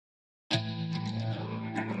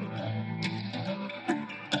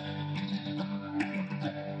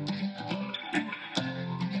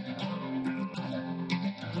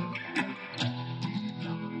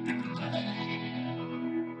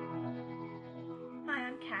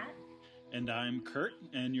Kat. And I'm Kurt,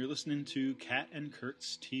 and you're listening to Kat and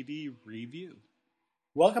Kurt's TV Review.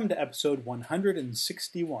 Welcome to episode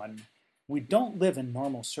 161. We don't live in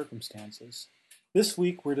normal circumstances. This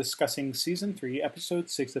week we're discussing Season 3, Episode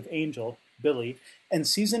 6 of Angel, Billy, and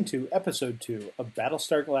Season 2, Episode 2 of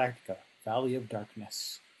Battlestar Galactica, Valley of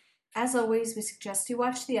Darkness. As always, we suggest you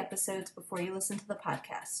watch the episodes before you listen to the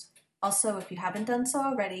podcast. Also, if you haven't done so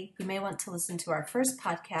already, you may want to listen to our first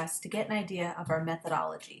podcast to get an idea of our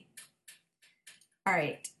methodology. All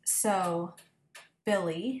right, so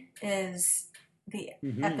Billy is the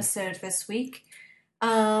episode this week.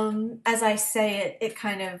 As I say it, it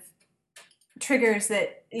kind of triggers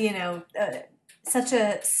that, such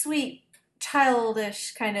a sweet,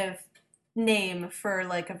 childish kind of name for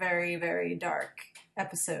like a very, very dark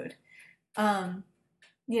episode.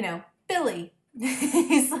 Billy.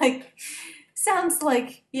 He's like, sounds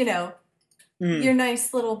like, your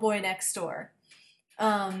nice little boy next door.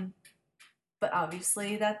 But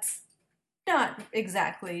obviously that's not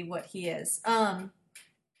exactly what he is.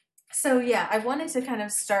 So yeah, I wanted to kind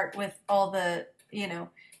of start with all the,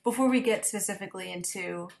 before we get specifically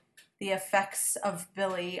into the effects of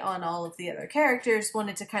Billy on all of the other characters,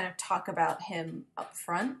 wanted to kind of talk about him up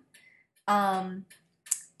front.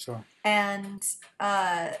 Sure. And,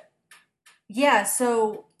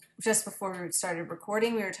 so just before we started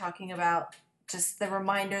recording, we were talking about just the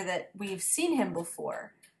reminder that we've seen him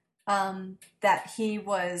before. That he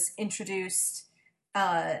was introduced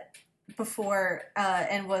before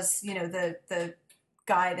and was, the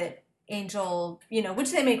guy that Angel,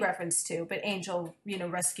 which they make reference to, but Angel,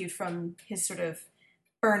 rescued from his sort of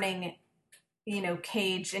burning,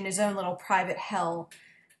 cage in his own little private hell,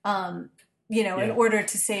 in order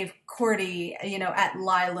to save Cordy, at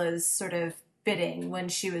Lila's sort of bidding when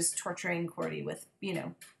she was torturing Cordy with,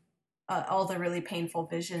 all the really painful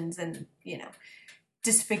visions and,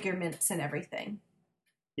 disfigurements and everything.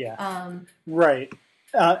 Yeah. Right.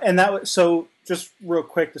 And that was, so just real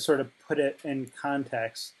quick to sort of put it in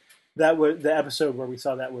context, that was the episode where we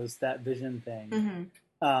saw that was that vision thing,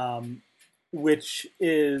 which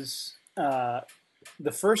is the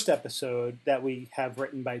first episode that we have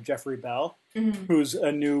written by Jeffrey Bell, who's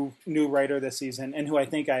a new writer this season, and who I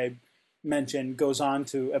think I mentioned goes on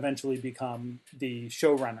to eventually become the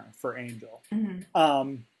showrunner for Angel.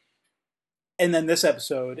 And then this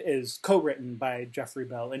episode is co-written by Jeffrey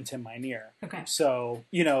Bell and Tim Minear. Okay. So,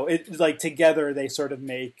 it like together they sort of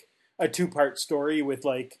make a two-part story with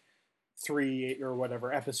like 3 or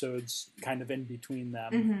whatever episodes kind of in between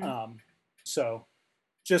them. So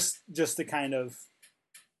just to kind of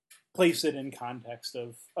place it in context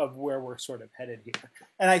of where we're sort of headed here.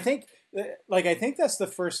 And I think that's the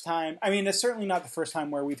first time, I mean, it's certainly not the first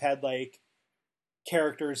time where we've had like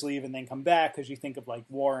characters leave and then come back, because you think of like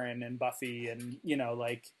Warren and Buffy and,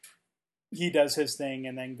 like he does his thing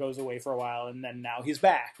and then goes away for a while and then now he's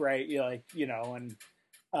back, right? And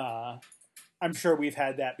I'm sure we've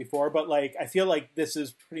had that before, but like, I feel like this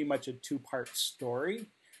is pretty much a 2-part story,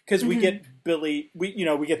 because we get Billy,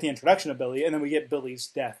 we get the introduction of Billy and then we get Billy's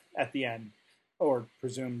death at the end, or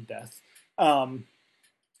presumed death. I'm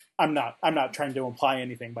not trying to imply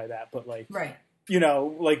anything by that, but like, right.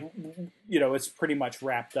 It's pretty much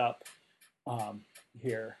wrapped up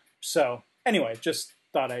here. So anyway, just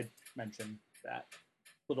thought I'd mention that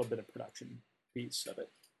little bit of production piece of it.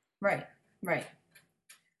 Right.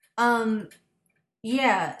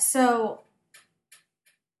 So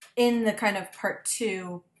in the kind of part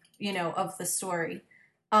 2, of the story,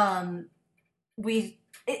 I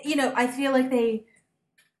feel like they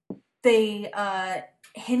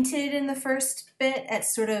hinted in the first bit at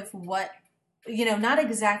sort of what, not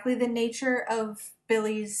exactly the nature of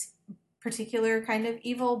Billy's particular kind of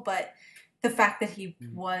evil, but the fact that he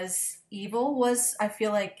was evil was, I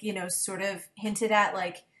feel like, sort of hinted at,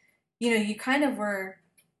 like, you kind of were,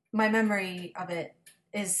 my memory of it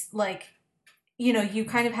is like, you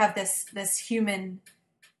kind of have this human,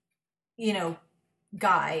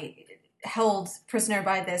 guy held prisoner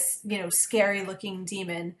by this, scary looking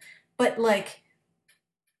demon, but like,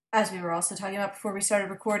 as we were also talking about before we started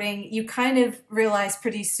recording, you kind of realize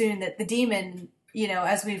pretty soon that the demon,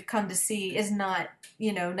 as we've come to see, is not,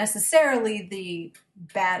 necessarily the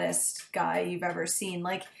baddest guy you've ever seen.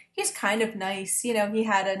 Like, he's kind of nice, he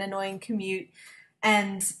had an annoying commute,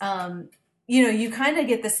 and, you kind of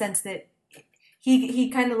get the sense that he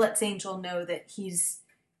kind of lets Angel know that he's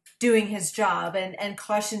doing his job and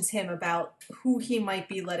cautions him about who he might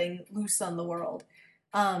be letting loose on the world.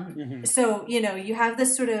 So, you have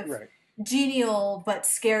this sort of genial but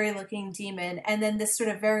scary looking demon, and then this sort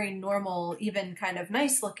of very normal, even kind of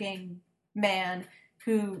nice looking man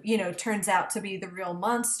who, you know, turns out to be the real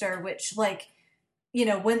monster, which, like, you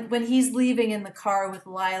know, when he's leaving in the car with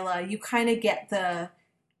Lila, you kind of get the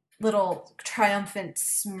little triumphant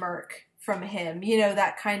smirk from him, you know,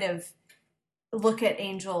 that kind of look at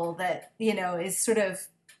Angel that, you know, is sort of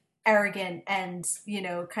arrogant and, you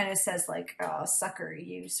know, kind of says like, oh, sucker,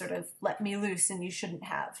 you sort of let me loose and you shouldn't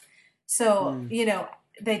have. So, you know,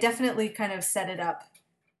 they definitely kind of set it up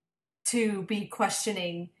to be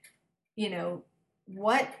questioning, you know,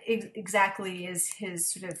 what exactly is his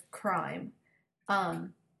sort of crime.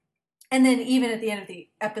 And then even at the end of the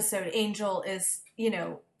episode, Angel is, you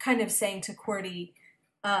know, kind of saying to Cordy,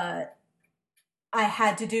 I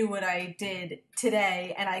had to do what I did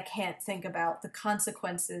today, and I can't think about the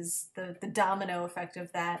consequences, the domino effect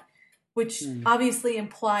of that, which obviously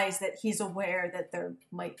implies that he's aware that there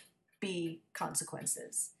might be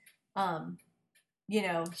consequences. You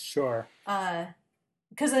know, sure,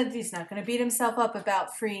 because he's not going to beat himself up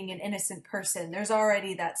about freeing an innocent person. There's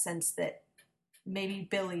already that sense that maybe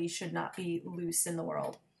Billy should not be loose in the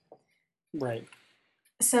world. Right.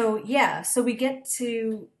 So, yeah, so we get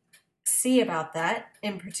to see about that,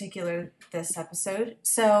 in particular this episode.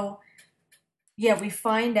 So, yeah, we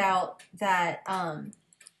find out that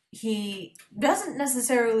he doesn't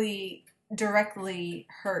necessarily directly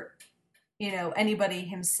hurt, you know, anybody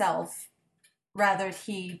himself. Rather,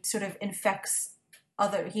 he sort of infects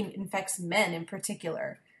men in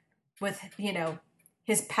particular with, you know,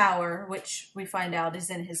 his power, which we find out is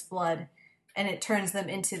in his blood, and it turns them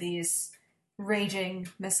into these raging,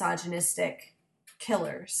 misogynistic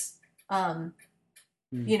killers.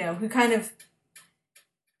 You know, who kind of,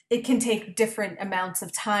 it can take different amounts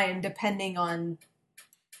of time depending on,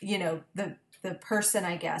 you know, the person,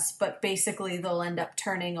 I guess, but basically they'll end up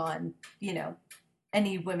turning on, you know,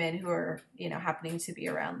 any women who are, you know, happening to be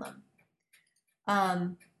around them.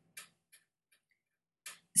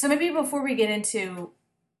 So maybe before we get into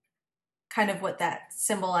kind of what that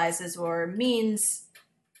symbolizes or means,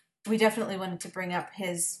 we definitely wanted to bring up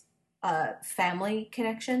his family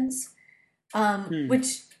connections,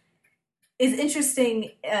 which is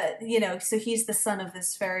interesting. You know, so he's the son of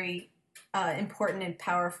this very important and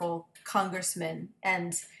powerful congressman,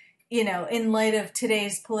 and, you know, in light of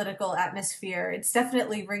today's political atmosphere, it's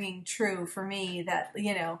definitely ringing true for me that,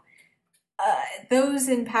 you know, those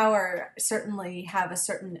in power certainly have a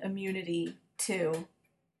certain immunity to,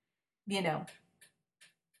 you know,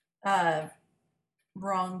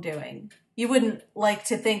 wrongdoing. You wouldn't like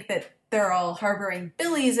to think that they're all harboring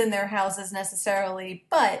Billies in their houses necessarily,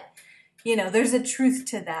 but, you know, there's a truth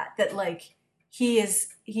to that, like, he's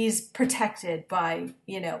protected by,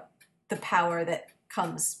 you know, the power that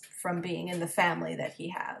comes from being in the family that he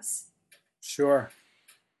has. Sure.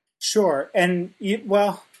 And,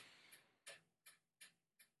 well,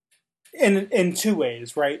 in two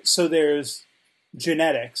ways, right? So there's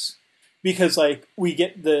genetics, because, like, we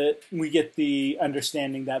get the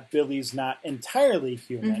understanding that Billy's not entirely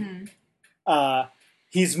human.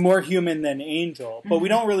 He's more human than Angel, but we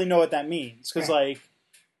don't really know what that means, because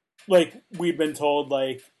like we've been told,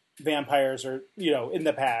 like, vampires are, you know, in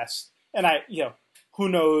the past, and you know, who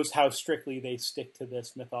knows how strictly they stick to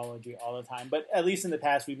this mythology all the time, but at least in the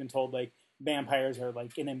past we've been told, like, vampires are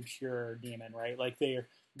like an impure demon, right? Like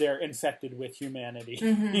they're infected with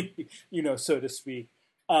humanity, you know, so to speak.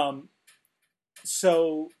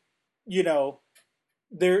 So, you know,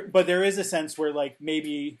 there is a sense where, like,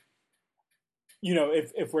 maybe, you know,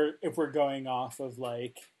 if we're going off of,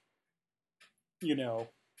 like, you know,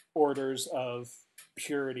 orders of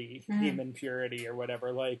purity, demon purity or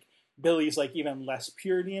whatever, like, Billy's, like, even less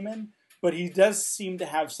pure demon, but he does seem to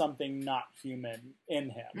have something not human in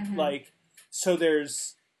him. Like, so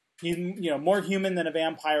he's, you know, more human than a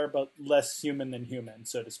vampire, but less human than human,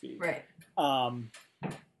 so to speak. Right.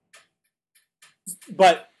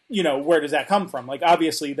 But, you know, where does that come from? Like,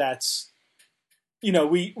 obviously that's, you know,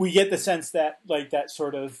 we get the sense that, like, that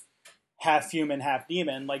sort of half human, half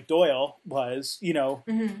demon, like Doyle was, you know,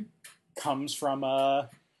 comes from a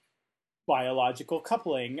biological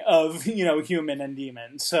coupling of, you know, human and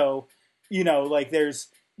demon. So, you know, like, there's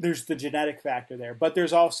the genetic factor there, but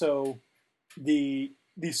there's also the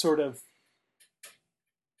sort of,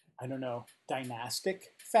 I don't know,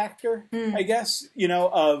 dynastic factor, I guess, you know,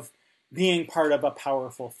 of being part of a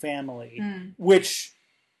powerful family, which,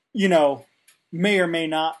 you know, may or may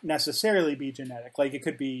not necessarily be genetic. Like, it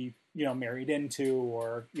could be, you know, married into,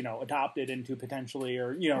 or, you know, adopted into potentially,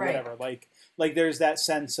 or, you know, whatever. Like there's that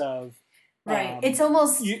sense of, it's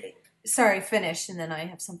almost, sorry, finish, and then I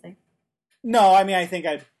have something. No, I mean, I think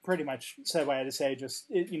I pretty much said what I had to say. Just,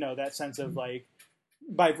 you know, that sense of, like,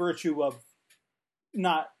 by virtue of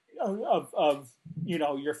not of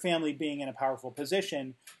your family being in a powerful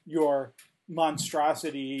position, your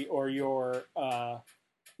monstrosity or your I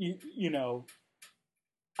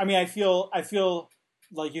mean, I feel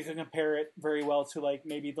like you can compare it very well to like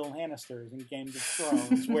maybe the Lannisters in Game of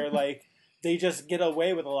Thrones, where like they just get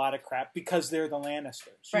away with a lot of crap because they're the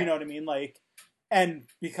Lannisters. Right. You know what I mean? Like, and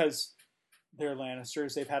because they're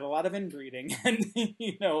Lannisters, they've had a lot of inbreeding and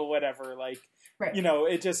whatever. Like, right.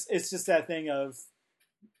 It's just that thing of,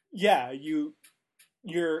 yeah,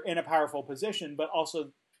 you're in a powerful position, but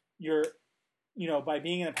also you're, by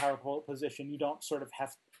being in a powerful position, you don't sort of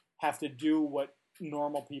have to do what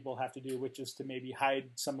normal people have to do, which is to maybe hide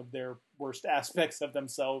some of their worst aspects of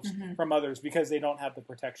themselves from others because they don't have the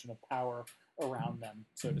protection of power around them,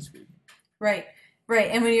 so to speak. Right.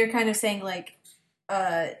 And when you're kind of saying like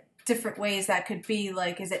different ways that could be,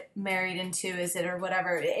 like, is it married into, is it, or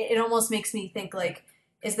whatever, it almost makes me think like,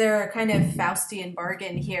 is there a kind of Faustian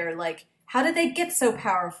bargain here? Like, how did they get so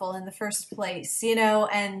powerful in the first place?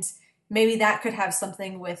 And maybe that could have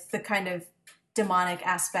something with the kind of demonic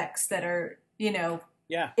aspects that are, in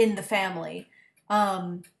the family.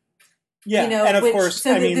 And of course,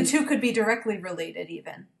 so the two could be directly related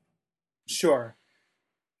even. Sure.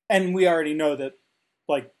 And we already know that,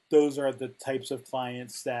 like, those are the types of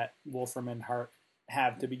clients that Wolfram and Hart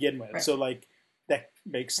have to begin with. Right. So, like, that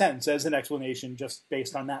makes sense as an explanation just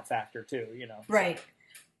based on that factor, too, Right.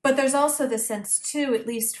 But there's also the sense, too, at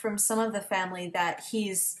least from some of the family, that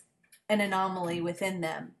he's an anomaly within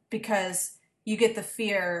them, because you get the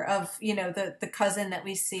fear of, the cousin that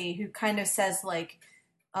we see who kind of says, like,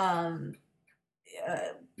 what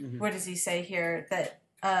does he say here? That,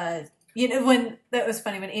 when that was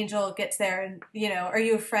funny when Angel gets there and, are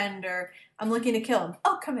you a friend, or I'm looking to kill him.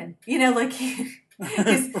 Oh, come in. Like he's,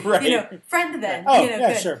 right. Friend then. Oh,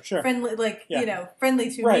 yeah, good. sure. Friendly, like,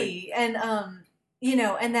 friendly to me. And,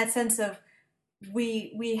 and that sense of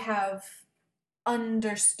we have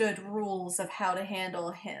understood rules of how to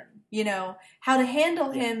handle him, how to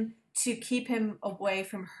handle him to keep him away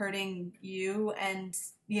from hurting you and,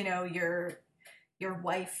 your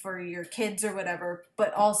wife or your kids or whatever,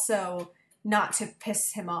 but also not to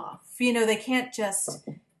piss him off. They can't just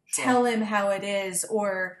tell him how it is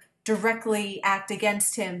or directly act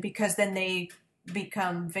against him, because then they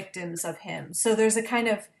become victims of him. So there's a kind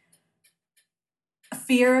of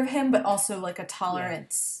fear of him, but also like a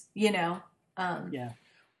tolerance,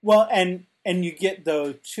 Well, and you get,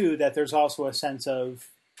 though, too, that there's also a sense of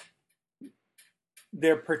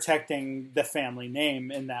they're protecting the family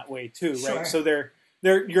name in that way, too, right? So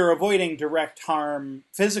you're avoiding direct harm,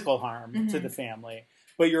 physical harm to the family,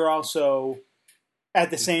 but you're also, at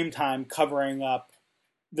the same time, covering up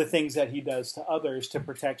the things that he does to others to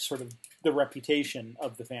protect sort of the reputation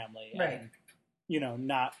of the family. Right. And,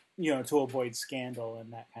 not, to avoid scandal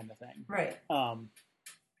and that kind of thing. Right.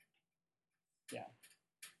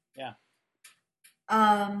 Yeah.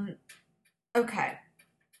 Okay.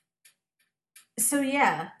 So,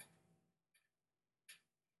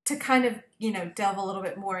 to kind of, delve a little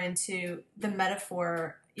bit more into the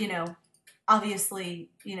metaphor, obviously,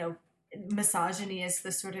 misogyny is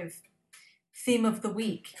the sort of theme of the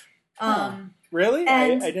week. Really?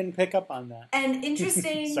 I didn't pick up on that. And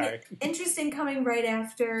interesting, Sorry. Interesting coming right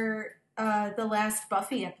after the last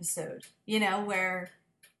Buffy episode, where,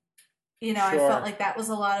 Sure. I felt like that was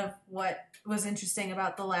a lot of what was interesting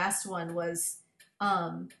about the last one was,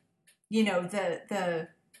 the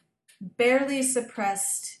barely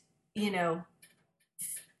suppressed,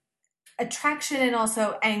 attraction and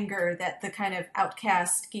also anger that the kind of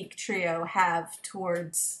outcast geek trio have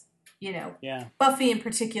towards, Buffy in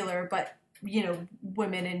particular, but,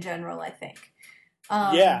 women in general, I think.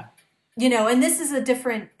 And this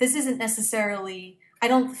isn't necessarily, I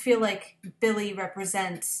don't feel like Billy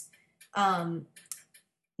represents, that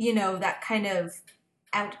kind of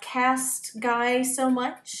outcast guy so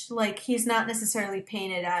much. Like, he's not necessarily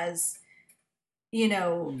painted as,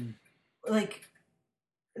 like,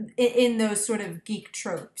 in those sort of geek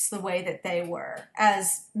tropes, the way that they were,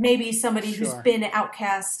 as maybe somebody who's been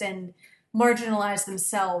outcast and marginalized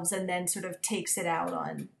themselves and then sort of takes it out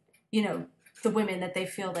on, the women that they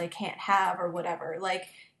feel they can't have or whatever. Like,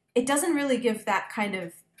 it doesn't really give that kind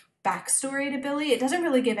of backstory to Billy. It doesn't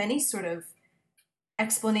really give any sort of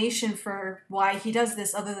explanation for why he does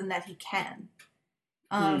this other than that he can.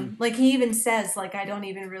 Like, he even says, like, I don't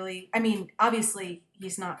even really, I mean, obviously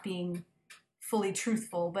he's not being fully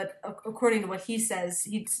truthful, but according to what he says,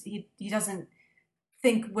 he doesn't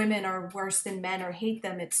think women are worse than men or hate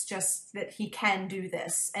them. It's just that he can do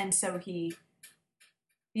this. And so he,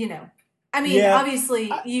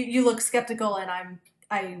 obviously you look skeptical, and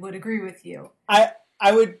I would agree with you.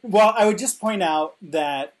 I would just point out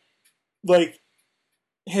that, like,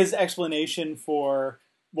 his explanation for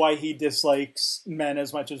why he dislikes men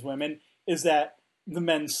as much as women is that the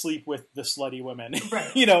men sleep with the slutty women.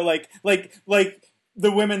 Right. You know, like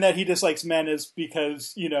the women that he dislikes men is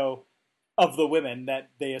because, you know, of the women that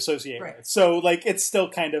they associate Right. with. So, like, it's still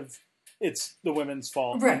kind of, it's the women's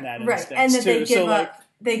fault in that instance, and that too.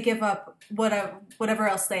 they give up whatever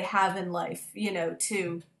else they have in life, you know,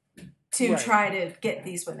 to Right. try to get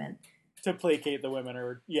these women. To placate the women,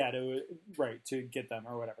 or to get them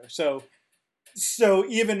or whatever. So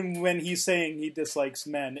even when he's saying he dislikes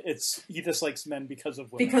men, he dislikes men because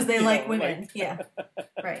of women. Because they like women. Yeah.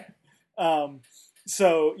 Right.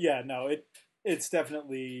 So yeah, no, it's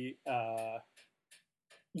definitely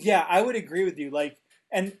yeah, I would agree with you. Like,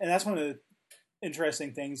 and that's one of the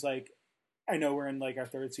interesting things. Like, I know we're in like our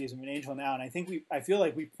third season of Angel now, and I feel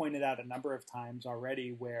like we pointed out a number of times already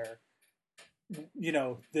where, you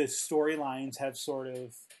know, the storylines have sort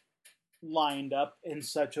of lined up in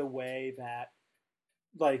such a way that,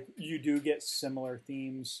 like, you do get similar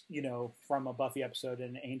themes, you know, from a Buffy episode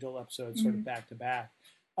and an Angel episode sort of back to back,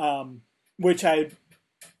 which I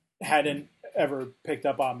hadn't ever picked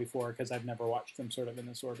up on before because I've never watched them sort of in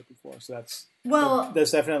this order before. So that's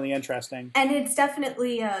definitely interesting. And it's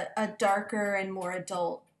definitely a darker and more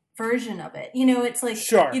adult version of it. You know, it's like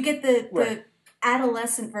you get the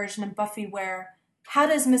adolescent version of Buffy where how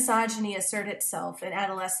does misogyny assert itself in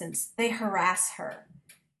adolescence? They harass her.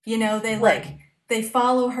 You know, they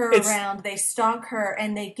follow her around, they stalk her,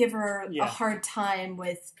 and they give her a hard time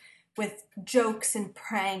with jokes and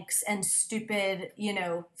pranks and stupid, you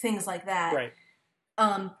know, things like that. Right.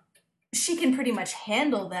 She can pretty much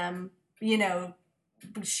handle them, you know.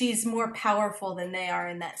 She's more powerful than they are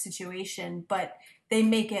in that situation, but they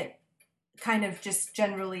make it kind of just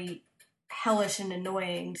generally hellish and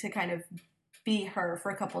annoying to kind of be her for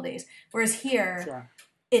a couple of days. Whereas here,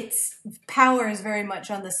 its power is very much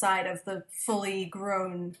on the side of the fully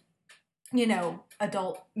grown, you know,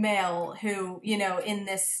 adult male who, you know, in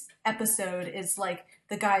this episode is like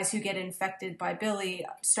the guys who get infected by Billy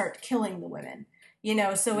start killing the women, you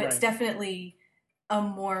know, so it's definitely a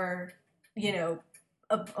more, you know,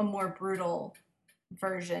 a more brutal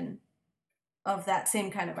version of that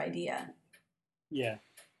same kind of idea. Yeah.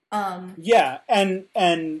 Yeah,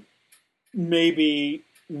 and maybe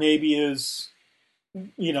is,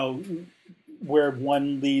 you know, where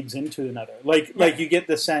one leads into another. Like you get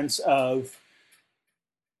the sense of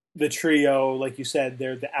the trio, like you said,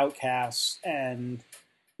 they're the outcasts, and,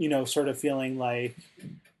 you know, sort of feeling like,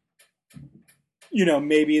 you know,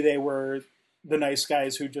 maybe they were the nice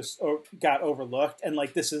guys who just got overlooked, and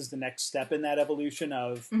like this is the next step in that evolution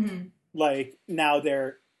of like now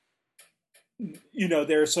they're, you know,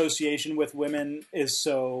 their association with women is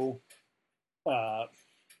so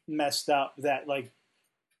messed up that, like,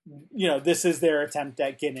 you know, this is their attempt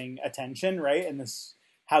at getting attention, right? And this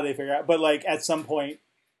how they figure out, but like at some point,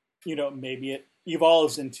 you know, maybe it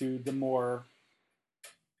evolves into the more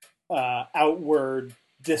outward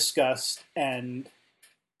disgust and,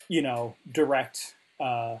 you know, direct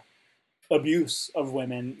abuse of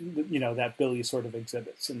women, you know, that Billy sort of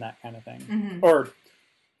exhibits and that kind of thing. Or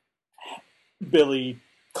Billy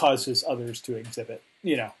causes others to exhibit,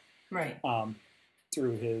 you know. Right.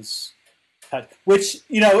 Through his touch. Which,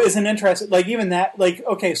 you know, is an interesting, like, even that, like,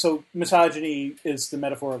 okay, so misogyny is the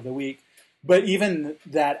metaphor of the week, but even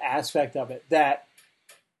that aspect of it, that,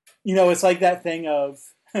 you know, it's like that thing of,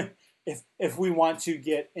 if we want to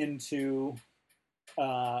get into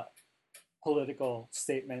political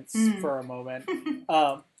statements for a moment,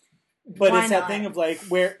 but Why it's that not? thing of like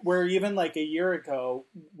where even like a year ago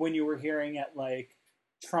when you were hearing at like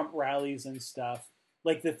Trump rallies and stuff,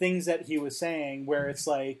 like the things that he was saying, where it's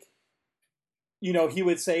like, you know, he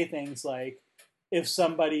would say things like, if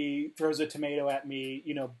somebody throws a tomato at me,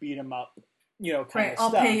 you know, beat him up, you know, kind of I'll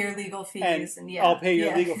stuff. pay your legal fees, and I'll pay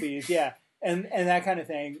your legal fees, and that kind of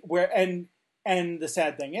thing. And the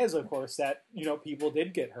sad thing is, of course, that, you know, people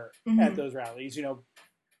did get hurt at those rallies. You know,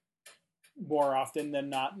 more often than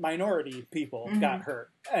not, minority people got hurt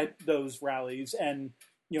at those rallies, and,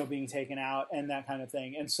 you know, being taken out and that kind of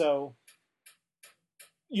thing. And so,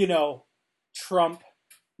 you know, Trump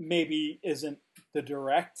maybe isn't the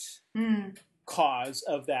direct cause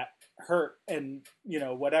of that hurt and, you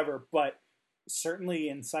know, whatever, but certainly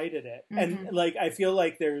incited it. And like, I feel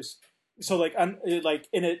like there's, so like, like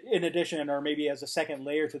in addition, or maybe as a second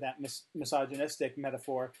layer to that misogynistic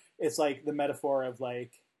metaphor, it's like the metaphor of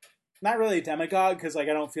like, not really a demagogue, because like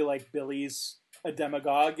I don't feel like Billy's a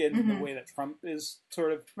demagogue in the way that Trump is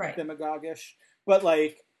sort of demagogue-ish, but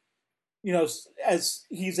like you know, as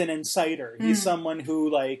he's an insider. He's someone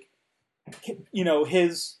who, like, you know,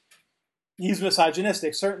 he's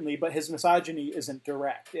misogynistic, certainly, but his misogyny isn't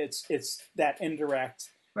direct. It's that indirect,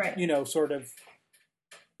 right. you know, sort of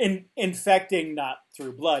infecting, not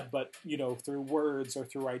through blood, but, you know, through words or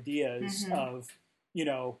through ideas of, you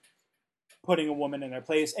know, putting a woman in their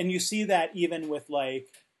place. And you see that even with, like,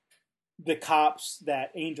 the cops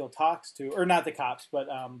that Angel talks to, or not the cops, but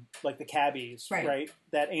like the cabbies, right?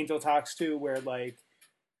 That Angel talks to, where like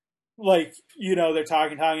you know, they're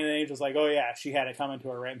talking, and Angel's like, oh yeah, she had it coming to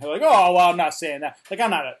her, right? And they're like, oh well, I'm not saying that. Like,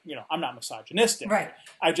 I'm not misogynistic, right?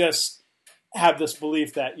 I just have this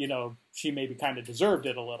belief that, you know, she maybe kind of deserved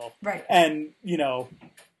it a little, right? And, you know,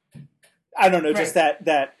 I don't know, just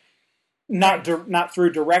that not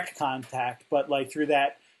through direct contact, but like through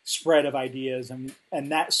that spread of ideas and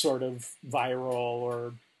that sort of viral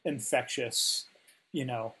or infectious, you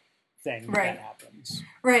know, thing that happens.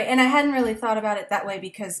 Right. And I hadn't really thought about it that way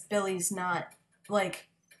because Billy's not like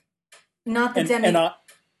not the and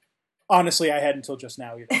honestly, I had until just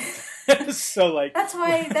now either. So like that's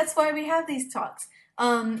why we have these talks.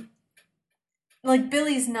 Like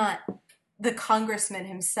Billy's not the congressman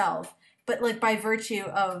himself, but like by virtue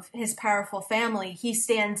of his powerful family, he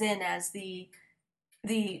stands in as the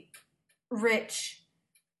rich,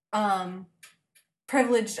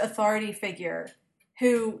 privileged authority figure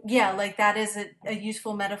who, yeah, like that is a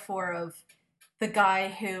useful metaphor of the guy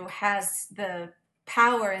who has the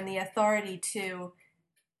power and the authority to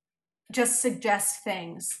just suggest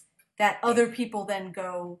things that other people then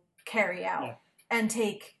go carry out and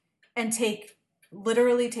take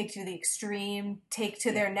literally take to the extreme, take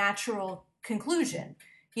to their natural conclusion.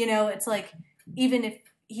 You know, it's like, even if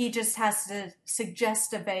he just has to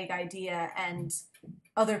suggest a vague idea and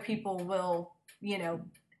other people will, you know,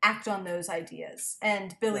 act on those ideas.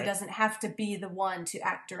 And Billy doesn't have to be the one to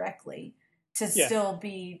act directly to still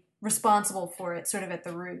be responsible for it sort of at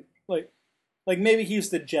the root. Like maybe he's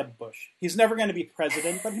the Jeb Bush. He's never going to be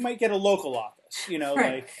president, but he might get a local office, you know,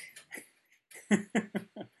 like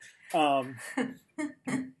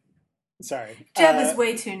sorry. Jeb is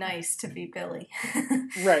way too nice to be Billy.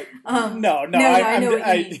 Right. No, I know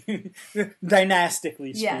what you mean.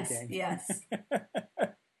 Dynastically speaking. Yes.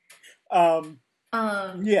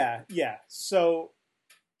 Yeah. So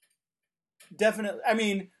definitely, I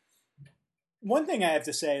mean, one thing I have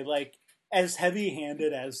to say, like, as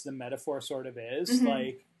heavy-handed as the metaphor sort of is,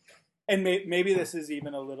 like, and maybe this is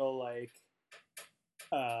even a little like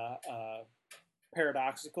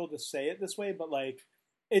paradoxical to say it this way, but like,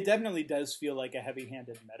 it definitely does feel like a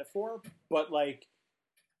heavy-handed metaphor, but like,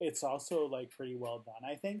 it's also like pretty well done,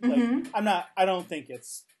 I think. Like, I don't think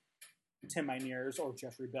it's Tim Minear's or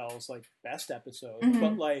Jeffrey Bell's like best episode,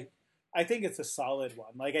 but like, I think it's a solid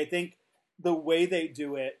one. Like, I think the way they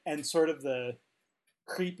do it and sort of the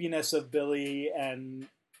creepiness of Billy and,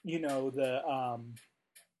 you know, the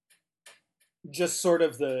just sort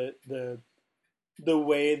of the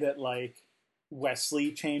way that like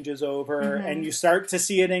Wesley changes over and you start to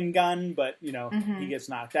see it in Gunn, but you know, he gets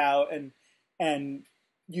knocked out and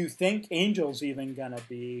you think Angel's even gonna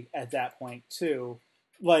be at that point too.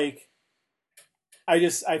 Like,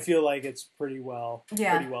 I feel like it's pretty well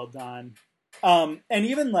done. And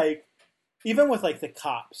even with like the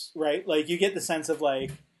cops, right? Like, you get the sense of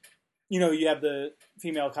like, you know, you have the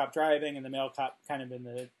female cop driving and the male cop kind of in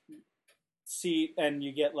the seat, and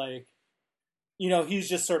you get like, you know, he's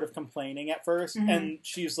just sort of complaining at first, and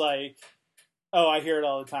she's like, oh, I hear it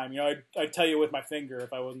all the time. You know, I'd tell you with my finger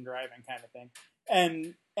if I wasn't driving, kind of thing.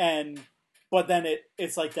 And but then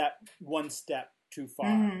it's like that one step too far,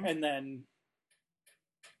 and then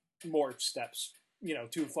more steps, you know,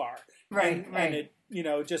 too far. Right. And it, you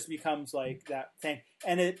know, just becomes like that thing.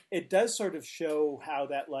 And it does sort of show how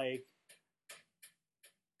that, like,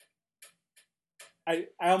 I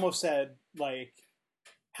almost said, like,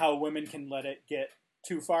 how women can let it get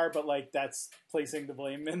too far, but, like, that's placing the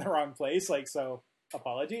blame in the wrong place. Like, so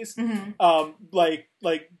apologies. But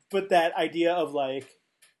that idea of, like,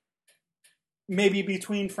 maybe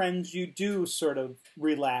between friends you do sort of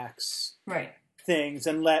relax things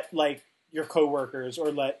and let, like, your coworkers or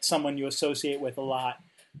let someone you associate with a lot,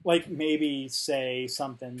 like, maybe say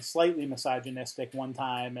something slightly misogynistic one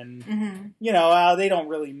time, and you know, they don't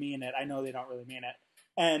really mean it. I know they don't really mean it,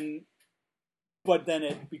 but then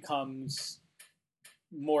it becomes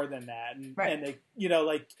more than that, and they, you know,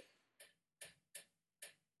 like,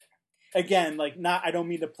 again, like, not, I don't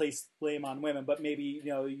mean to place blame on women, but maybe, you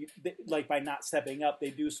know, like, by not stepping up, they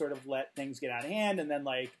do sort of let things get out of hand, and then,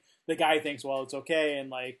 like, the guy thinks, well, it's okay, and,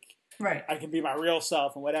 like, I can be my real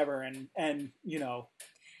self and whatever, and you know.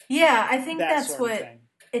 Yeah, I think that's what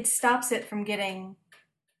it stops it from getting,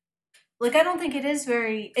 like, I don't think it is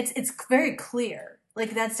very, it's very clear.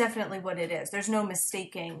 Like, that's definitely what it is. There's no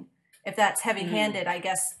mistaking. If that's heavy-handed, I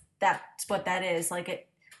guess that's what that is. Like,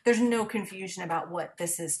 there's no confusion about what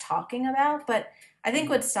this is talking about. But I think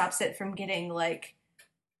what stops it from getting, like,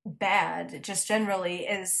 bad, just generally,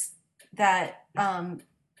 is that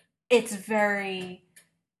it's very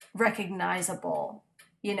recognizable,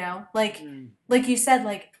 you know? Like you said,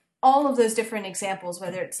 like, all of those different examples,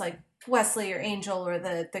 whether it's, like, Wesley or Angel or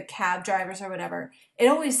the cab drivers or whatever, it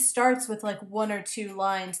always starts with, like, one or two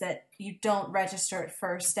lines that you don't register at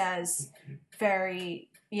first as very,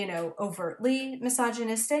 you know, overtly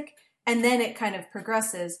misogynistic, and then it kind of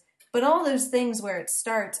progresses. But all those things where it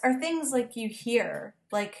starts are things, like, you hear,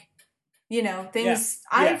 like, you know, things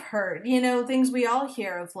I've heard, you know, things we all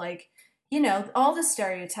hear of, like, you know, all the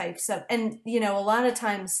stereotypes of, and, you know, a lot of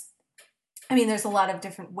times, I mean, there's a lot of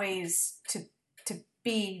different ways to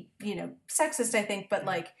be, you know, sexist, I think, but,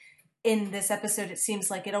 like, in this episode, it seems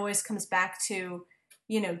like it always comes back to,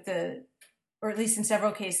 you know, or at least in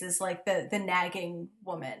several cases, like, the nagging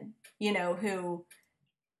woman, you know, who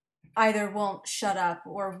either won't shut up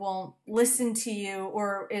or won't listen to you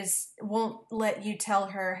or won't let you tell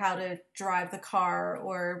her how to drive the car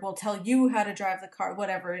or will tell you how to drive the car,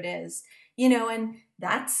 whatever it is, you know, and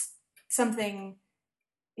that's something,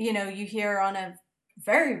 you know, you hear on a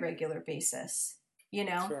very regular basis, you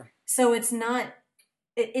know? Sure. So it's not,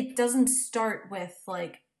 it doesn't start with,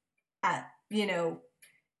 like, at, the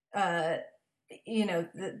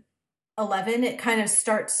 11, it kind of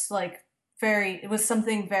starts, like, it was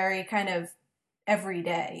something very kind of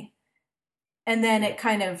everyday. And then it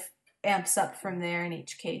kind of amps up from there in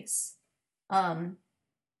each case. So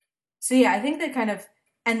yeah, I think that kind of,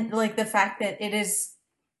 and, like, the fact that it is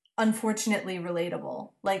unfortunately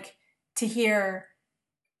relatable, like, to hear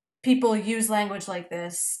people use language like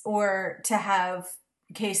this, or to have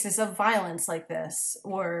cases of violence like this,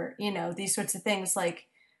 or, you know, these sorts of things, like,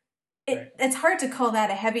 it's hard to call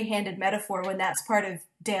that a heavy-handed metaphor when that's part of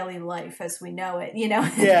daily life as we know it, you know?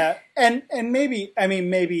 Yeah, and maybe, I mean,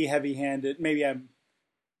 maybe heavy-handed, maybe I'm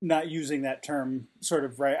not using that term sort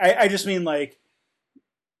of right. I just mean, like,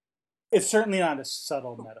 it's certainly not a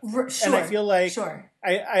subtle metaphor. Sure, and I feel like, sure.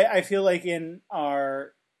 I feel like in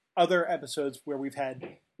our other episodes where we've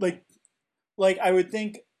had, like I would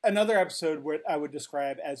think another episode where I would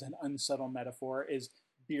describe as an unsubtle metaphor is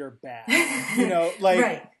beer bad, you know, like,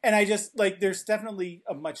 right. And I just, like, there's definitely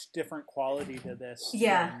a much different quality to this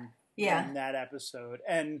than that episode.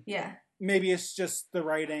 And maybe it's just the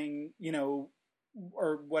writing, you know,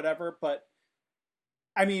 or whatever, but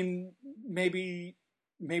I mean, maybe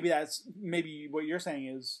what you're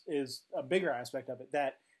saying is a bigger aspect of it,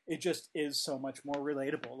 that it just is so much more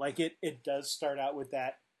relatable. Like, it does start out with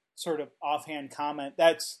that sort of offhand comment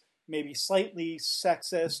that's maybe slightly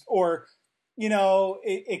sexist, or, you know,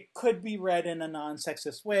 it could be read in a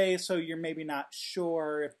non-sexist way, so you're maybe not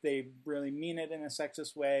sure if they really mean it in a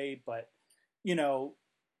sexist way, but, you know,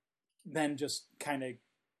 then just kind of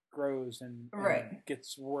grows and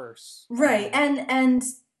gets worse. Right. And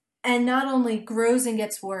not only grows and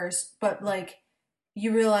gets worse, but, like,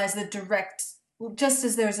 you realize just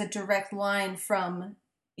as there's a direct line from,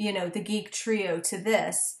 you know, the Geek Trio to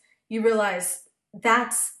this, you realize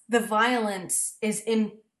that's the violence is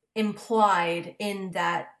implied in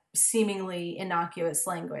that seemingly innocuous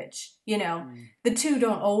language, you know? The two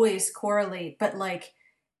don't always correlate, but, like,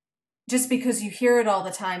 just because you hear it all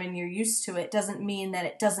the time and you're used to it doesn't mean that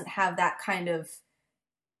it doesn't have that kind of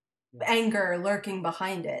anger lurking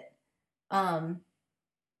behind it.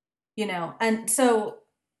 You know, and so,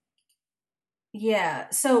 yeah.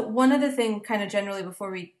 So one other thing kind of generally before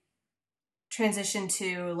we transition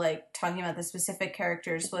to, like, talking about the specific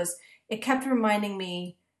characters was it kept reminding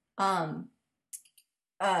me of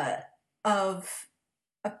a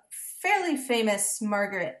fairly famous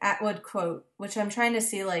Margaret Atwood quote, which I'm trying to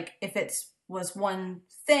see, like, if it was one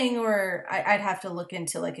thing, or I'd have to look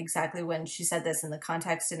into, like, exactly when she said this in the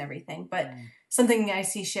context and everything. But something I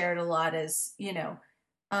see shared a lot is, that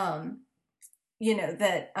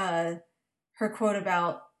her quote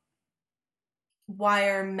about why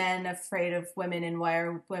are men afraid of women and why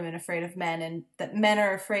are women afraid of men, and that men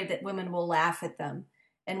are afraid that women will laugh at them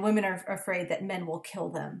and women are afraid that men will kill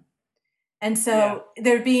them. And so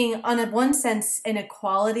there being, on one sense, an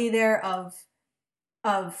equality there of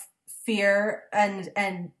fear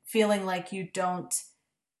and feeling like you don't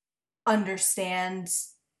understand,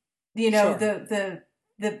 the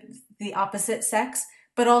opposite sex,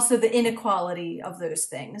 but also the inequality of those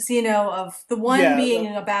things, of the one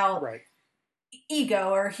being about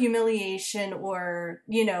ego or humiliation or,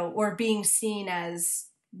 or being seen as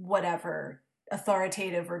whatever,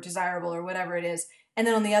 authoritative or desirable or whatever it is. And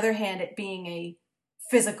then on the other hand, it being a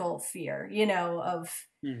physical fear, of,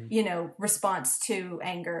 response to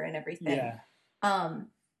anger and everything. Yeah.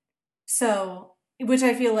 So, which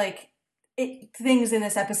I feel like things in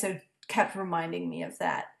this episode kept reminding me of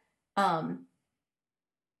that.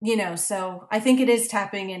 So I think it is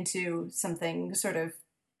tapping into something sort of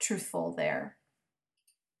truthful there.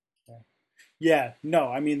 Yeah, no,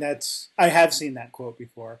 I mean, I have seen that quote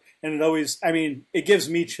before, and it gives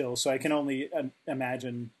me chills, so I can only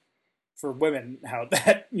imagine for women how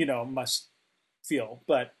that, must feel.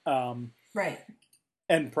 But, right.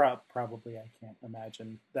 And probably I can't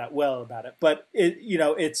imagine that well about it. But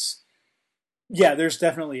there's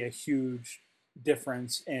definitely a huge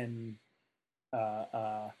difference in,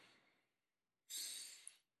 trying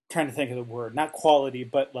to think of the word, not quality,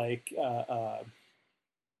 but like,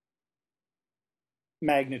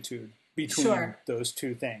 magnitude between those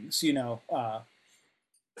two things.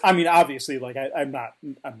 I mean, obviously, like I'm not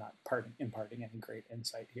imparting any great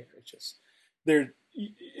insight here. It's just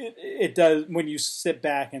it does, when you sit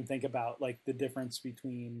back and think about like the difference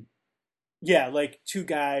between, like two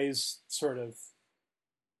guys sort of,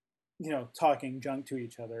 talking junk to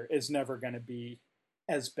each other is never going to be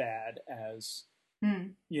as bad as,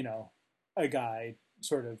 a guy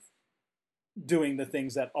sort of doing the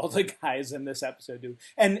things that all the guys in this episode do.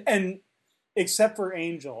 And except for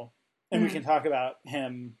Angel, and we can talk about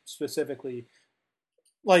him specifically,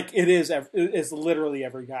 like it's literally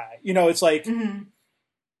every guy. It's like,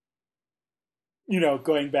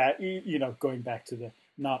 going back to the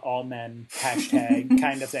not all men hashtag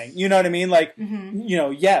kind of thing. You know what I mean? Like,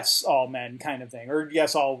 yes, all men kind of thing, or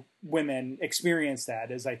yes, all women experience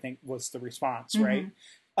that, is I think was the response, right?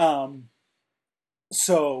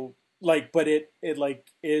 So like, but it like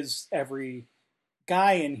is every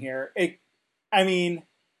guy in here. I mean,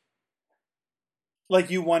 like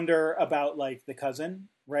you wonder about like the cousin,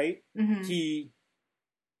 right? He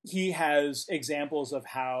has examples of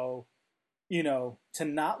how, to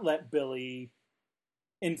not let Billy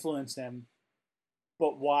influence him,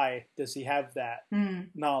 but why does he have that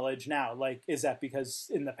knowledge now? Like, is that because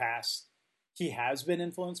in the past he has been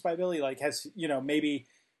influenced by Billy? Like, has, maybe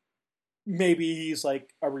he's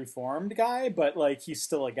like a reformed guy, but like he's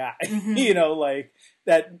still a guy, like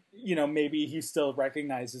that, maybe he still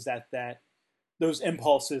recognizes that those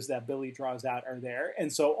impulses that Billy draws out are there.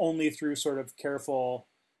 And so only through sort of careful,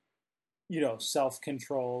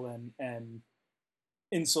 self-control and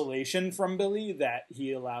insulation from Billy that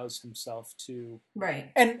he allows himself to,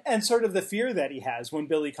 right. And sort of the fear that he has when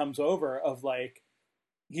Billy comes over of like,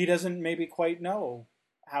 he doesn't maybe quite know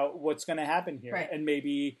what's going to happen here. Right. And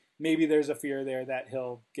maybe there's a fear there that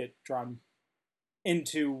he'll get drawn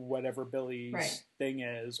into whatever Billy's thing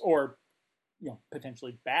is, or,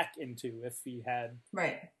 potentially back into if he had,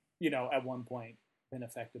 at one point been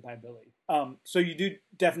affected by Billy. So you do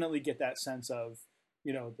definitely get that sense of,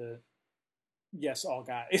 the yes, all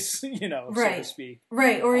guys, so to speak.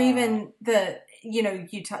 Right. Or even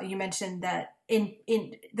you mentioned that in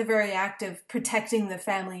the very act of protecting the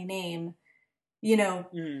family name,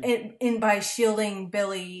 in by shielding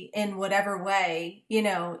Billy in whatever way,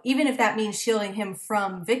 even if that means shielding him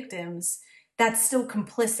from victims, that's still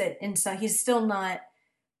complicit. And so he's still not,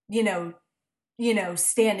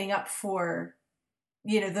 standing up for,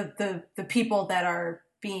 the people that are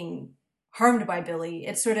being harmed by Billy.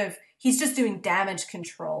 It's sort of, he's just doing damage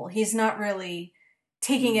control. He's not really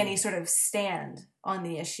taking any sort of stand on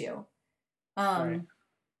the issue.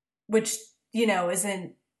 Which,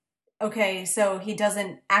 isn't okay. So he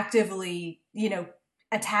doesn't actively,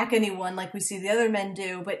 attack anyone like we see the other men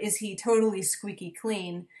do, but is he totally squeaky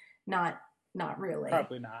clean? Not really.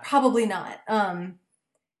 Probably not.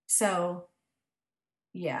 So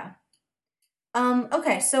yeah.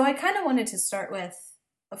 Okay. So I kind of wanted to start with,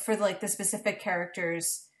 for like the specific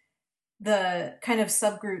characters, the kind of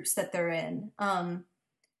subgroups that they're in.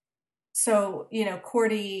 So,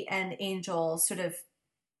 Cordy and Angel sort of,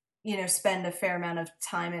 spend a fair amount of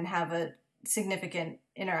time and have a significant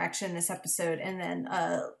interaction in this episode. And then,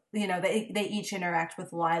 they each interact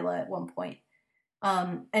with Lila at one point.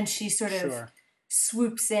 And she sort of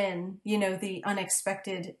swoops in, the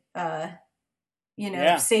unexpected,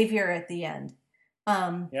 savior at the end.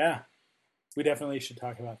 We definitely should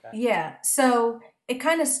talk about that. Yeah. So it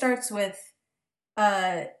kind of starts with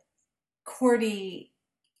Cordy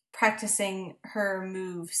practicing her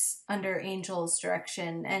moves under Angel's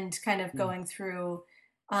direction and kind of going through,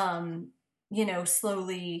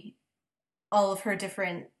 slowly all of her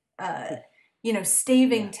different,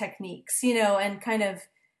 staving techniques, and kind of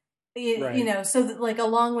you Right. know, so that, like,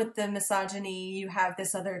 along with the misogyny, you have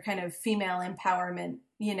this other kind of female empowerment,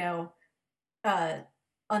 you know, uh,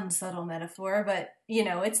 unsubtle metaphor, but you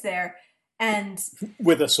know, it's there, and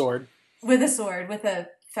With a sword. with a sword, with a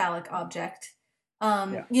phallic object.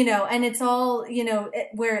 Yeah. You know, and it's all, you know,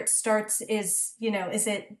 where it starts is, you know, is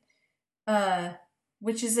it, uh,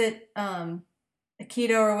 which is it,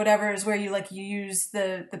 Aikido or whatever, is where you like you use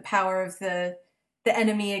the power of the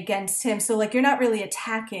enemy against him. So like you're not really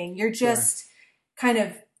attacking, you're Sure. just kind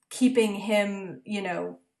of keeping him, you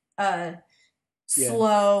know, uh, Yeah.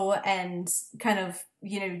 slow and kind of,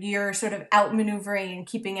 you know, you're sort of outmaneuvering and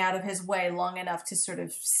keeping out of his way long enough to sort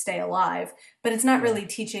of stay alive. But it's not Yeah. really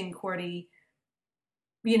teaching Cordy,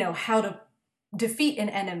 you know, how to defeat an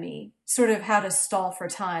enemy, sort of how to stall for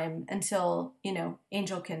time until, you know,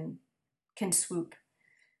 Angel can swoop.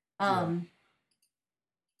 Yeah. Um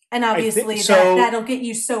and I think obviously so. that'll get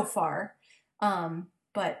you so far.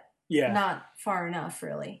 But Yeah. not far enough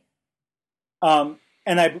really.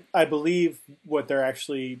 And I believe what they're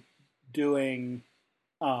actually doing,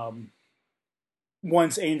 um,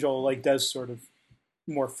 once Angel like does sort of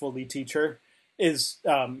more fully teach her, is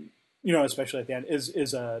you know, especially at the end,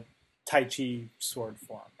 is a Tai Chi sword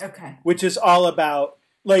form, Okay. which is all about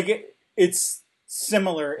like it's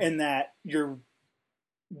similar in that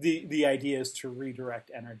the idea is to redirect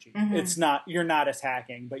energy. Mm-hmm. It's not, you're not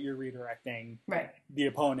attacking, but you're redirecting Right. the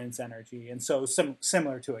opponent's energy, and so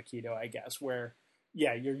similar to Aikido, I guess, where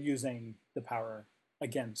yeah, you're using the power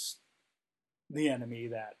against the enemy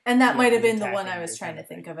that And that might have is been the one I attacking was you, trying kind to of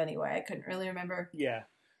thing. think of anyway. I couldn't really remember. Yeah.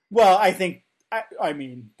 Well, I think I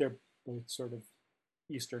mean they're both sort of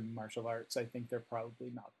Eastern martial arts. I think they're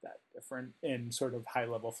probably not that different in sort of high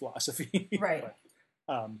level philosophy. Right.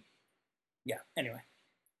 But, yeah. Anyway.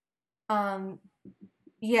 Um,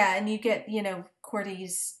 yeah, and you get, you know,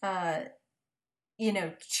 Cordy's, you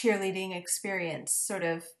know, cheerleading experience sort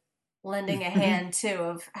of lending a hand too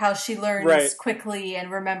of how she learns Right. quickly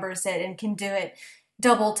and remembers it and can do it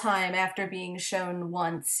double time after being shown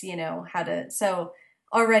once, you know, how to, so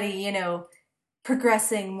already, you know,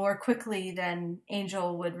 progressing more quickly than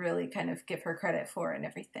Angel would really kind of give her credit for and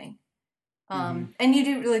everything. And you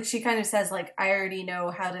do, like, she kind of says, like, I already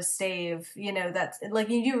know how to stave, you know, that's, like,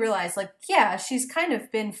 you do realize, like, yeah, she's kind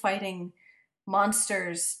of been fighting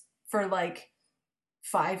monsters for, like,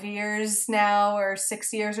 5 years now or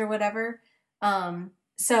 6 years or whatever.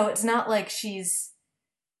 So it's not like she's,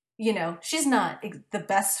 you know, she's not the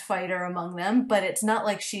best fighter among them, but it's not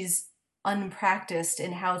like she's unpracticed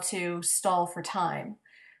in how to stall for time.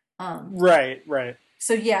 Right. Right.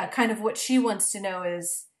 So yeah, kind of what she wants to know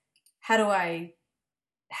is how do I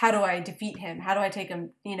how do I defeat him? How do I take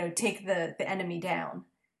him, you know, take the enemy down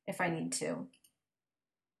if I need to?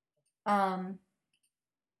 Um,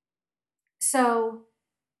 so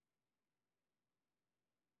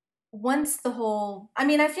once the whole, I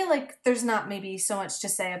mean, I feel like there's not maybe so much to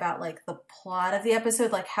say about like the plot of the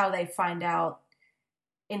episode, like how they find out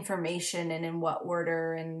information and in what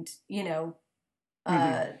order, and you know,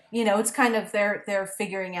 it's kind of they're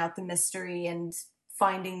figuring out the mystery and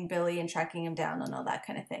finding Billy and tracking him down and all that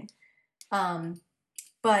kind of thing.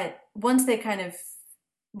 But once they kind of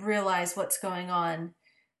realize what's going on,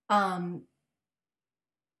 um,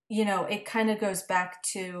 you know, it kind of goes back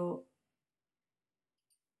to,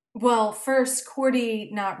 well, first Cordy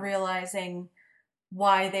not realizing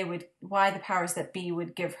why the powers that be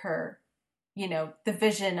would give her, you know, the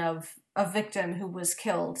vision of a victim who was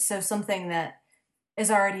killed. So something that is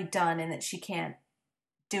already done and that she can't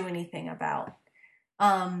do anything about.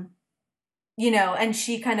 You know, and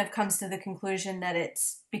she kind of comes to the conclusion that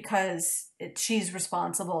it's because she's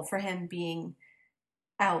responsible for him being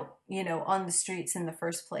out, you know, on the streets in the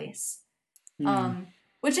first place. Mm.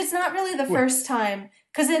 Which is not really the first time,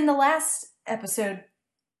 because in the last episode,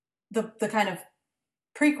 the kind of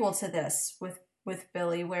prequel to this with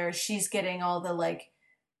Billy, where she's getting all the like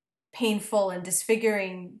painful and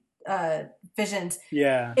disfiguring visions.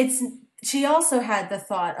 Yeah. It's she also had the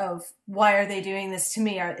thought of why are they doing this to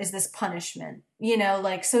me? Is this punishment? You know,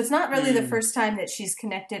 like, so it's not really the first time that she's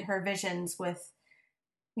connected her visions with,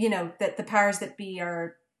 you know, that the powers that be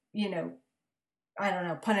are, you know, I don't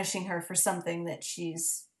know, punishing her for something that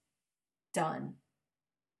she's done.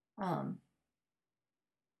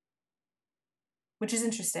 Which is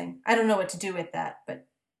interesting. I don't know what to do with that, but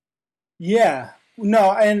Yeah.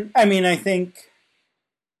 No, and I mean, I think,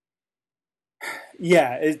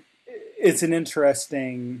 yeah, it's an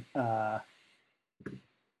interesting,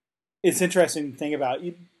 it's interesting to think about.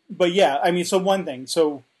 But yeah, I mean, so one thing,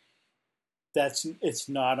 so it's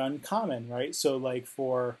not uncommon, right? So like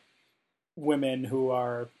for women who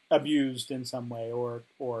are abused in some way or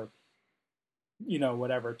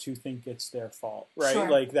whatever, to think it's their fault, right? Sure.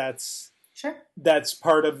 Like that's Sure. That's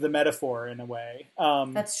part of the metaphor in a way.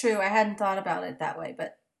 That's true. I hadn't thought about it that way,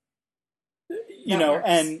 but works.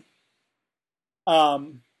 And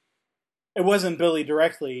it wasn't Billy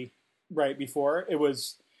directly right before. It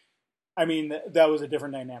was, I mean, that was a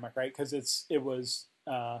different dynamic, right? Because it was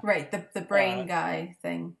right, the brain guy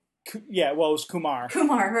thing. Yeah, well, it was Kumar.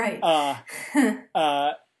 Kumar, right?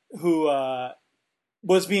 Who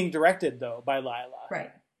was being directed though by Lila,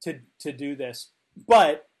 right, to do this,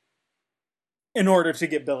 but in order to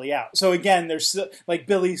get Billy out. So again, there's still, like,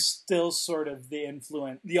 Billy's still sort of the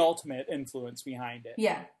ultimate influence behind it.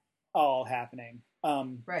 Yeah, all happening.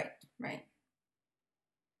 Right.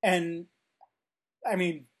 And I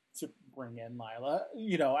mean, to bring in Lila,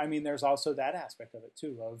 I mean, there's also that aspect of it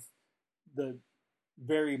too, of the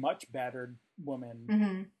very much battered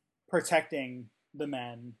woman protecting the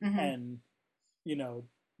men and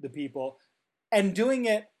the people, and doing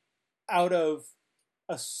it out of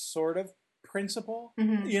a sort of principle.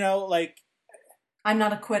 Like, I'm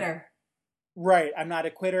not a quitter. Right, I'm not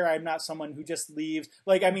a quitter. I'm not someone who just leaves.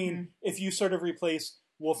 Like, I mean, if you sort of replace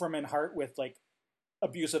Wolfram and Hart with, like,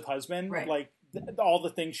 abusive husband, right. like, all the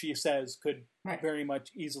things she says could very much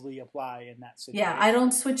easily apply in that situation. Yeah, I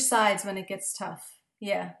don't switch sides when it gets tough.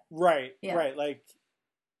 Yeah. Right, yeah. Right, like,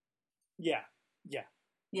 yeah.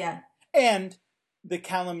 And the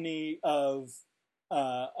calumny of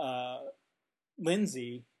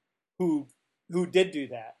Lindsay, who did do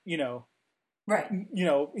that, Right.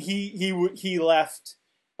 He left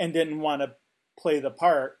and didn't want to play the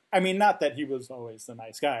part. I mean, not that he was always the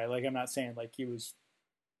nice guy. Like, I'm not saying like he was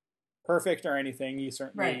perfect or anything. He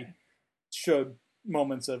certainly showed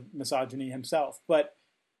moments of misogyny himself. But,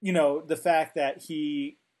 the fact that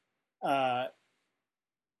he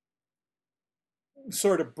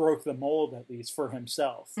sort of broke the mold, at least for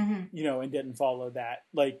himself, and didn't follow that.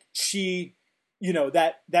 Like, she...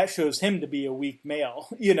 that shows him to be a weak male,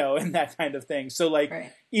 and that kind of thing. So, like,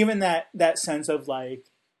 even that sense of, like,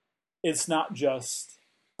 it's not just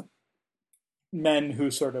men who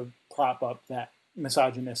sort of prop up that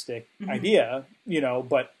misogynistic idea,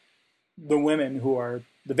 but the women who are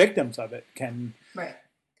the victims of it can,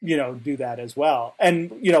 do that as well.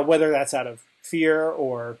 And, whether that's out of fear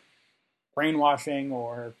or brainwashing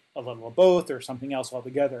or a little of both or something else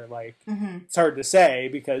altogether, like, it's hard to say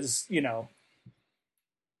because,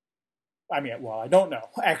 I mean, well, I don't know,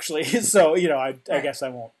 actually. So, I guess I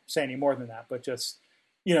won't say any more than that. But just,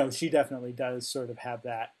 she definitely does sort of have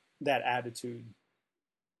that attitude,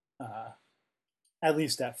 at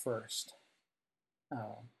least at first.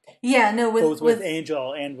 Both with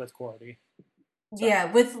Angel and with Cordy. So.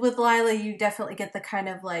 Yeah, with Lila, you definitely get the kind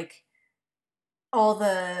of, like, all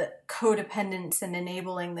the codependence and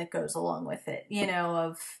enabling that goes along with it,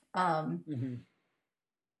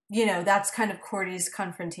 that's kind of Cordy's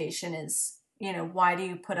confrontation is, why do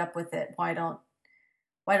you put up with it? Why don't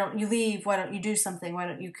you leave? Why don't you do something? Why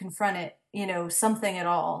don't you confront it? Something at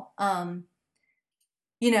all. And,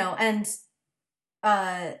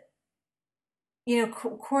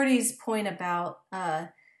 Cordy's point about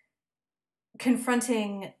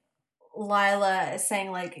confronting Lila,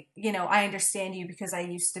 saying, like, I understand you because I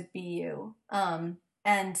used to be you. And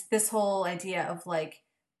this whole idea of, like,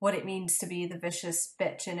 what it means to be the vicious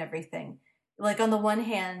bitch and everything. Like, on the one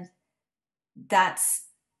hand, that's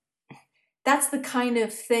the kind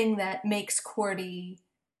of thing that makes Cordy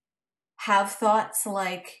have thoughts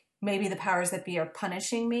like, maybe the powers that be are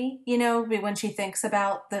punishing me, when she thinks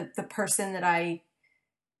about the person that I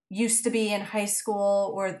used to be in high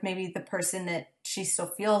school, or maybe the person that she still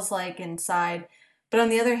feels like inside. But on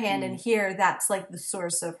the other hand, in here, that's like the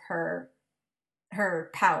source of her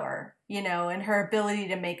power, and her ability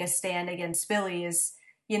to make a stand against Billy is,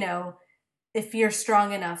 if you're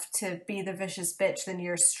strong enough to be the vicious bitch, then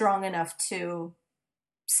you're strong enough to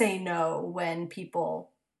say no when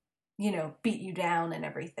people, beat you down and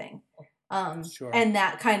everything. Sure. And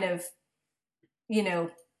that kind of,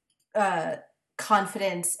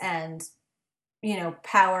 confidence and,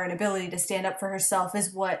 power and ability to stand up for herself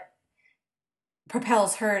is what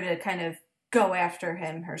propels her to kind of go after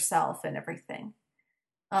him herself and everything.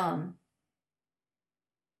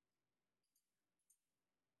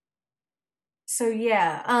 So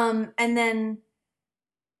yeah, and then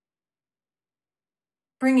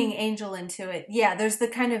bringing Angel into it, yeah, there's the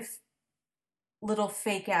kind of little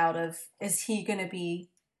fake out of, is he going to be,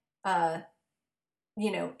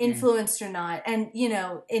 influenced or not? And,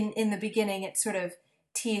 in the beginning, it's sort of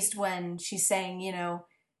teased when she's saying,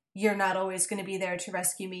 you're not always going to be there to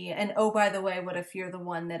rescue me. And, oh, by the way, what if you're the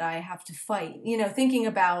one that I have to fight? Thinking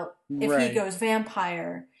about if he goes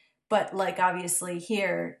vampire, but like obviously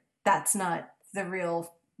here that's not the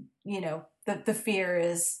real, the fear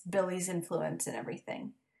is Billy's influence and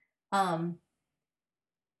everything.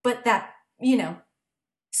 But that,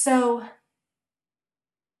 so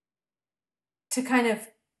to kind of,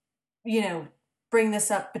 bring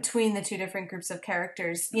this up between the two different groups of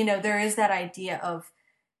characters, there is that idea of,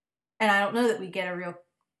 and I don't know that we get a real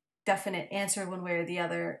definite answer one way or the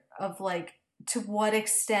other, of like, to what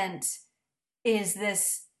extent is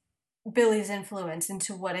this Billy's influence and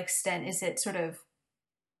to what extent is it sort of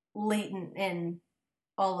latent in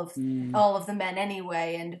all of the men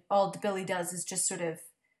anyway, and all Billy does is just sort of,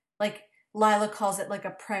 like, Lila calls it like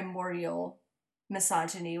a primordial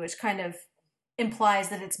misogyny, which kind of implies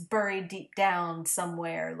that it's buried deep down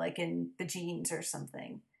somewhere, like in the genes or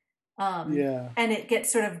something. And it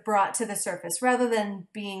gets sort of brought to the surface rather than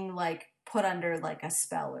being like put under like a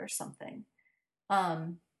spell or something.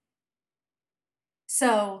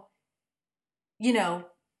 So,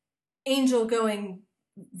 Angel going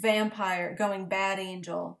vampire, going bad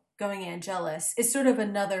angel, going Angelus is sort of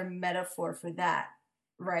another metaphor for that,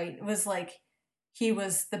 right? It was like he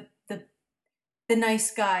was the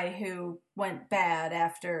nice guy who went bad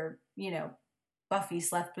after, Buffy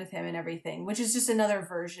slept with him and everything, which is just another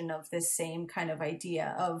version of this same kind of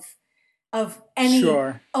idea of any,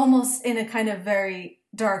 almost in a kind of very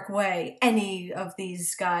dark way, any of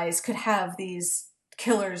these guys could have these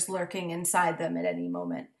killers lurking inside them at any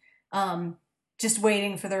moment. Just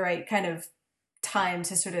waiting for the right kind of time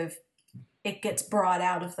to sort of, it gets brought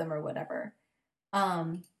out of them or whatever.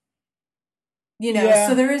 So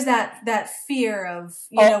there is that fear of,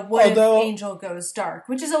 what if Angel goes dark,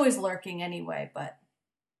 which is always lurking anyway, but.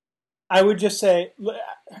 I would just say,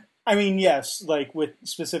 I mean, yes, like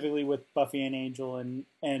specifically with Buffy and Angel and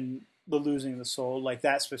the losing the soul, like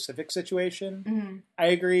that specific situation, I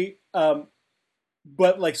agree.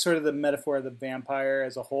 But like sort of the metaphor of the vampire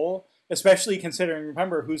as a whole, especially considering,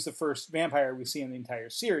 remember, who's the first vampire we see in the entire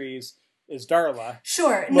series is Darla.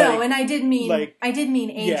 Sure. No, and I did mean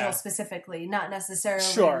Angel specifically, not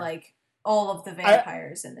necessarily like all of the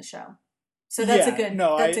vampires in the show. So that's a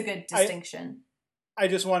good distinction. I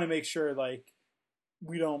just want to make sure like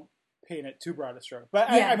we don't paint it too broad a stroke. But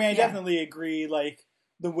I definitely agree, like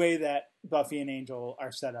the way that Buffy and Angel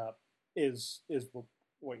are set up is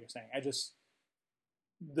what you're saying.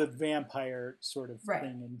 The vampire sort of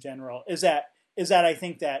thing in general is that I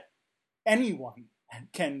think that anyone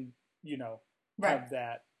can, have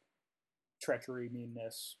that treachery,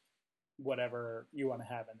 meanness, whatever you want to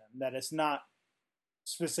have in them. That it's not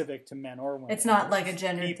specific to men or women. It's not like a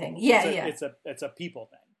gender thing. It's a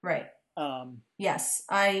people thing. Right. Yes,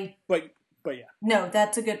 But yeah. No,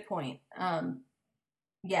 that's a good point.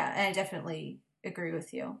 Yeah, and I definitely agree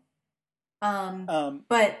with you.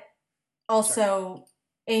 But also,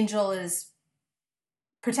 Angel is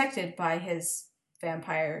protected by his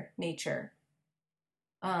vampire nature.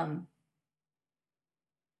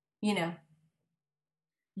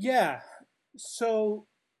 Yeah. So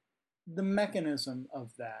the mechanism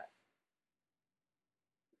of that,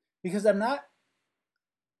 because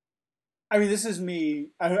this is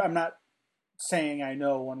me. I'm not saying I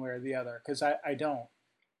know one way or the other because I don't.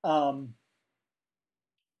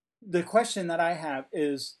 The question that I have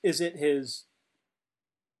is it his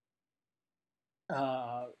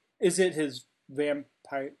vampireness,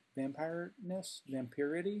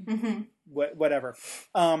 vampirity, whatever.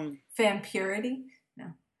 Vampirity?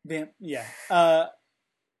 No.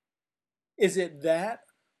 Is it that,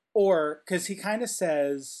 or because he kind of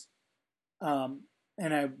says, and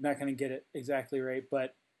I'm not going to get it exactly right,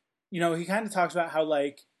 but he kind of talks about how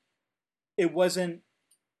like it wasn't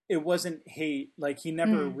hate, like he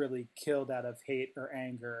never really killed out of hate or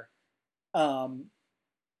anger, but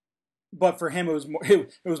for him it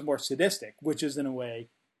was more sadistic, which is in a way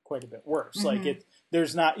quite a bit worse. Like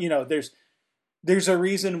there's not, there's a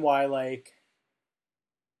reason why like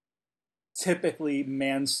typically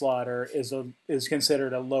manslaughter is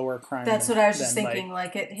considered a lower crime. That's what I was just thinking.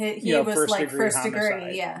 Like he was like first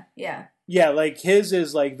degree. Yeah. Like his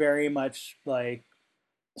is like very much like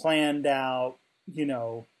planned out,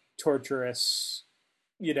 torturous,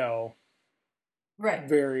 right.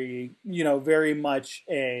 Very, very much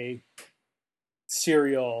a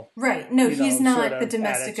serial. Right. No, he's not the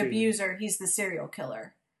domestic abuser. He's the serial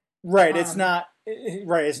killer. Right. It's not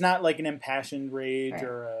right. It's not like an impassioned rage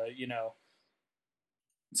or a,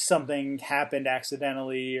 something happened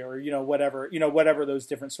accidentally or, whatever those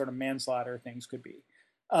different sort of manslaughter things could be.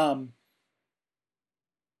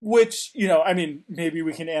 Which, maybe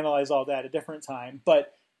we can analyze all that at a different time,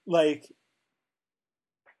 but like,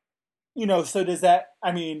 so does that,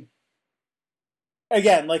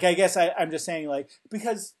 again, like, I guess I'm just saying, like,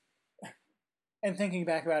 because, and thinking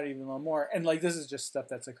back about it even a little more, and like, this is just stuff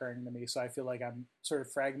that's occurring to me, so I feel like I'm sort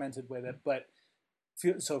of fragmented with it, but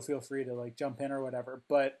feel free to like jump in or whatever.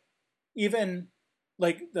 But even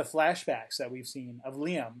like the flashbacks that we've seen of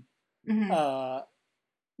Liam, Mm-hmm.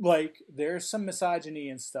 Like there's some misogyny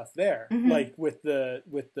and stuff there, Mm-hmm. like with the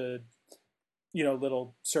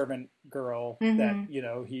little servant girl that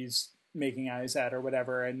Mm-hmm. he's making eyes at or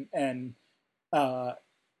whatever, and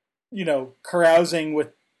carousing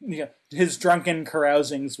with his drunken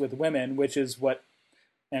carousings with women, which is what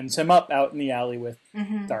ends him up out in the alley with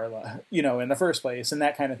Mm-hmm. Darla, in the first place, and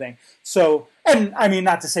that kind of thing. So, and I mean,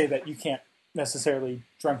 not to say that you can't necessarily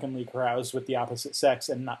drunkenly carouse with the opposite sex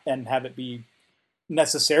and have it be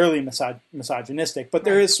necessarily misogynistic, but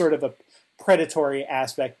there Right. is sort of a predatory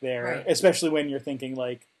aspect there, Right. especially when you're thinking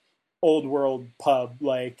like old world pub,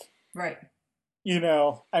 like, Right.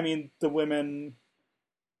 I mean, the women,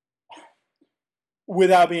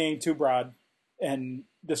 without being too broad and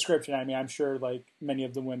description, I mean, I'm sure like many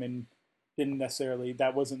of the women didn't necessarily,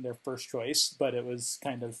 that wasn't their first choice, but it was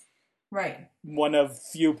kind of Right. one of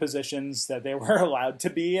few positions that they were allowed to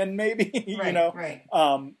be in, maybe, Right.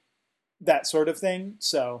 Right. that sort of thing.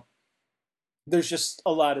 So there's just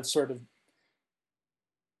a lot of sort of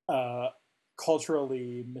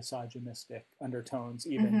culturally misogynistic undertones,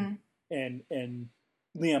 even in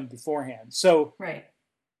Liam beforehand. So Right.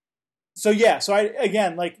 yeah, so I,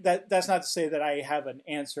 again, like that's not to say that I have an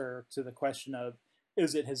answer to the question of,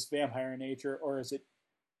 is it his vampire nature or is it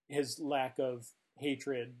his lack of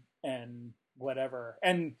hatred and whatever,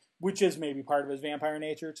 and which is maybe part of his vampire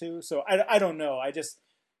nature too. So I don't know.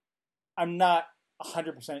 I'm not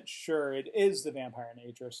 100% sure it is the vampire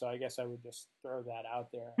nature. So I guess I would just throw that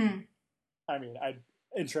out there. I mean, I'm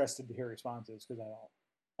interested to hear responses because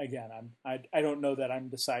I don't know that I'm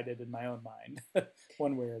decided in my own mind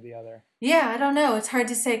one way or the other. Yeah, I don't know. It's hard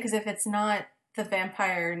to say because if it's not the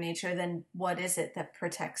vampire nature, then what is it that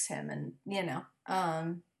protects him? And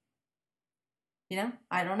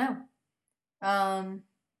I don't know. Um,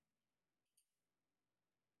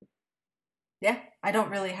 yeah, I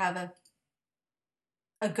don't really have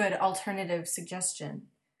a good alternative suggestion.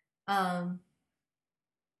 Um,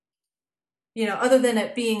 other than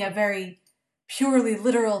it being a very purely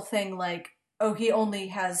literal thing, like, oh, he only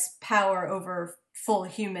has power over full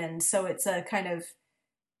humans, so it's a kind of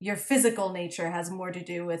your physical nature has more to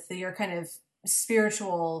do with your kind of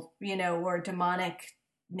spiritual, or demonic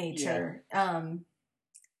Yeah. nature.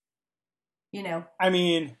 I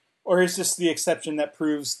mean, or is this the exception that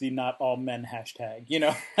proves the not all men hashtag?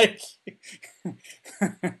 Like,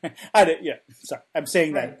 yeah. Sorry, I'm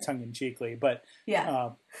saying Right. that tongue in cheekly, but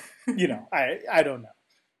Yeah. I don't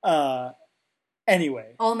know.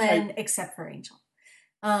 Anyway, All men except for Angel.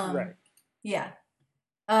 Right. Yeah.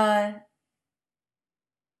 Uh,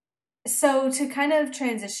 so to kind of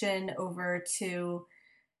transition over to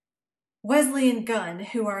Wesley and Gunn,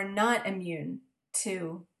 who are not immune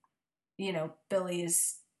to,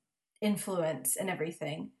 Billy's influence and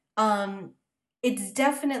everything. It's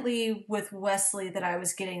definitely with Wesley that I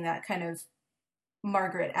was getting that kind of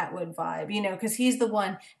Margaret Atwood vibe, because he's the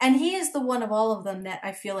one, and he is the one of all of them that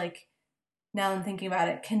I feel like, now I'm thinking about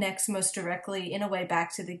it, connects most directly in a way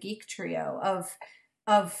back to the geek trio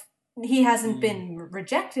of he hasn't been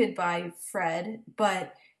rejected by Fred,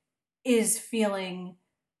 but is feeling,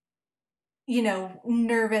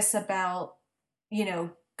 nervous about,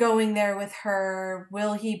 going there with her.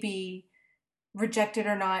 Will he be rejected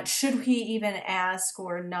or not? Should he even ask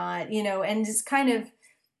or not? And it's kind of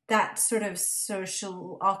that sort of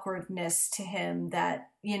social awkwardness to him that,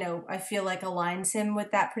 I feel like aligns him with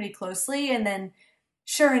that pretty closely. And then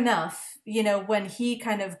sure enough, when he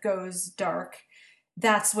kind of goes dark,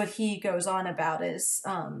 that's what he goes on about is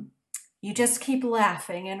you just keep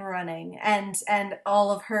laughing and running, and all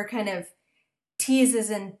of her kind of teases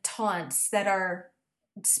and taunts that are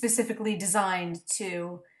specifically designed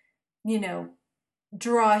to, you know,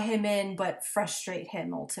 draw him in but frustrate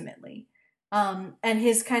him ultimately. And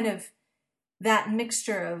his kind of that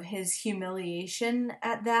mixture of his humiliation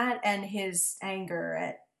at that and his anger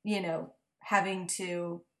at, having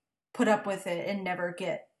to put up with it and never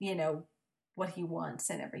get, what he wants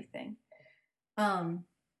and everything.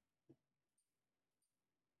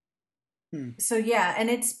 So yeah, and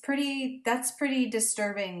that's pretty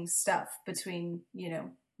disturbing stuff between,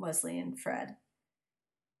 Wesley and Fred.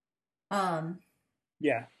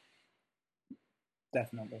 Yeah,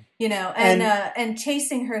 definitely. And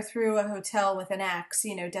chasing her through a hotel with an axe,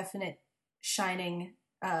 definite shining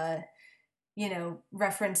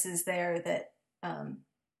references there that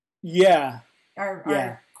yeah are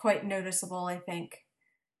yeah quite noticeable, I think.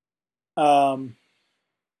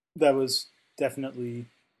 That was definitely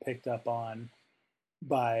picked up on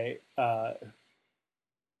by what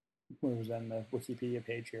was on the Wikipedia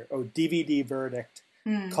page here? Oh, DVD Verdict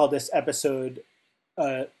called this episode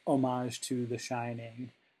homage to The Shining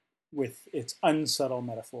with its unsubtle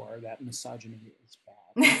metaphor that misogyny is bad.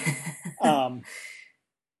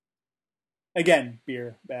 Again,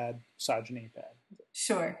 beer bad, misogyny bad.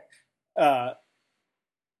 Sure. Uh,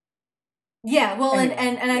 yeah, well, anyway,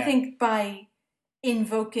 and I think by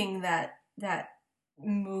invoking that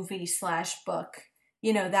movie / book,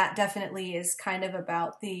 you know, that definitely is kind of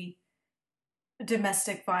about the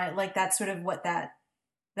domestic violence, like that's sort of what that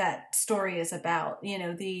story is about, you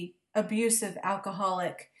know, the abusive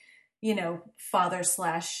alcoholic, you know, father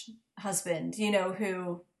 / husband, you know,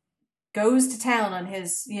 who goes to town on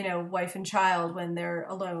his, you know, wife and child when they're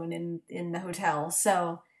alone in the hotel.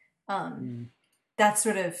 So that's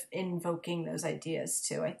sort of invoking those ideas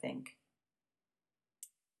too, I think.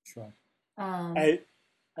 Sure.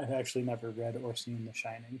 I've actually never read or seen The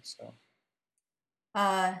Shining, so.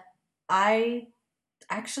 I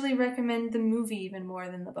actually recommend the movie even more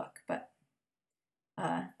than the book, but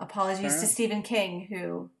apologies to Stephen King,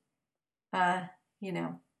 who, you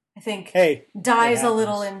know, I think dies a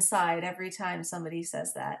little inside every time somebody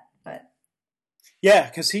says that. But yeah,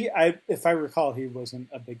 because if I recall, he wasn't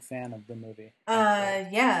a big fan of the movie.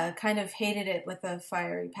 Yeah, kind of hated it with a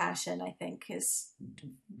fiery passion, I think, that's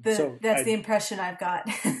the impression I've got.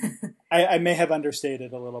 I may have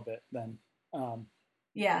understated a little bit then.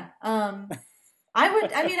 Yeah.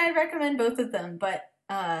 I recommend both of them, but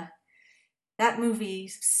that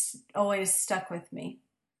movie always stuck with me.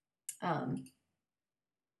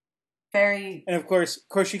 And of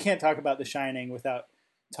course you can't talk about The Shining without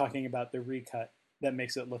talking about the recut that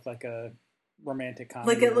makes it look like a romantic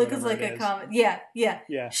comedy. Like it looks like a comedy.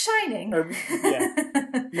 Yeah. Shining. Or, yeah.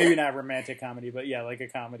 Maybe not romantic comedy, but yeah, like a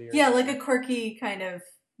comedy. Yeah, like a quirky kind of,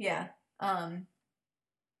 yeah.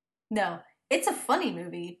 No, it's a funny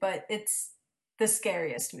movie, but it's the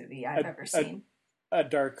scariest movie I've ever seen. A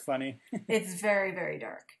dark funny. It's very, very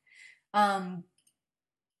dark.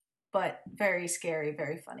 But very scary,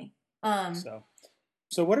 very funny. So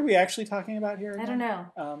what are we actually talking about here again? I don't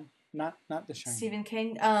know. Not The Shining. Stephen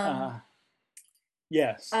King.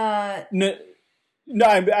 Yes. No,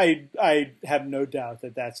 I have no doubt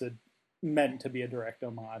that that's meant to be a direct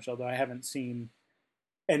homage, although I haven't seen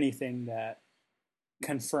anything that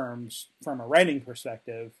confirms from a writing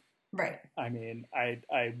perspective. Right. I mean,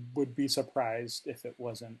 I would be surprised if it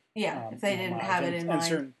wasn't. Yeah, if they didn't have it in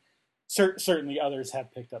mind. And certainly others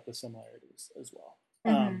have picked up the similarities as well.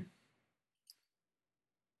 Mm-hmm.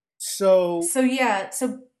 So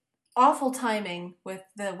awful timing with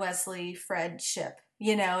the Wesley Fred ship.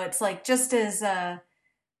 You know, it's like just as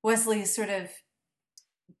Wesley's sort of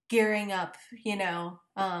gearing up, you know,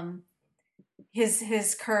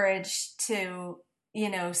 his courage to, you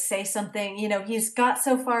know, say something, you know, he's got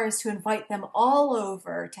so far as to invite them all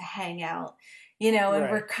over to hang out, you know, and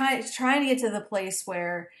we're kind of trying to get to the place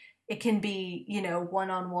where it can be, you know,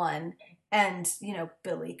 one-on-one, and, you know,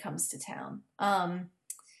 Billy comes to town.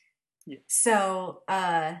 So,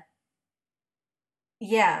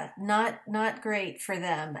 yeah, not great for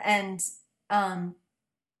them. And,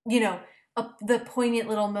 you know, the poignant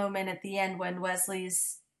little moment at the end when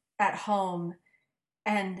Wesley's at home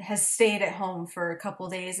and has stayed at home for a couple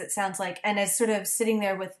days, it sounds like, and is sort of sitting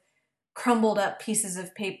there with crumbled up pieces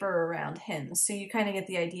of paper around him. So you kind of get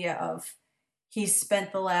the idea of he's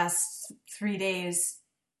spent the last 3 days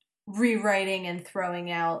rewriting and throwing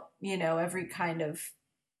out, you know, every kind of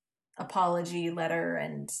apology letter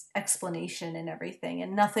and explanation and everything,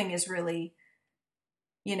 and nothing is really,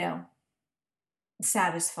 you know,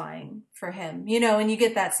 satisfying for him, you know, and you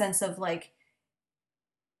get that sense of like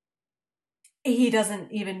he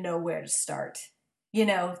doesn't even know where to start, you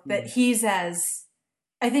know, that he's I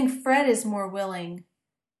think Fred is more willing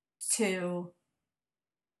to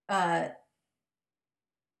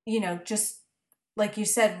you know, just like you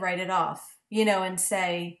said, write it off, you know, and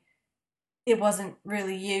say it wasn't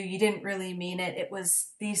really you didn't really mean it, it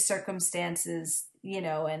was these circumstances, you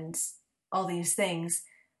know, and all these things,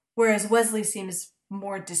 whereas Wesley seems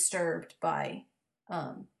more disturbed by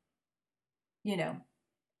you know,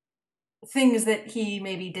 things that he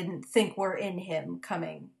maybe didn't think were in him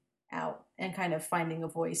coming out and kind of finding a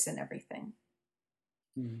voice in everything.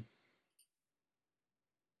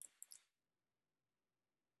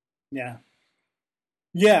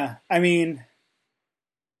 Yeah, I mean,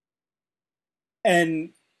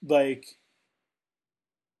 and like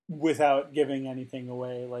without giving anything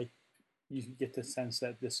away, like you get the sense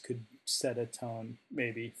that this could set a tone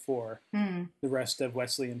maybe for Hmm. the rest of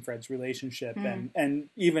Wesley and Fred's relationship, Mm. and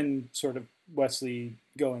even sort of Wesley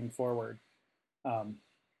going forward.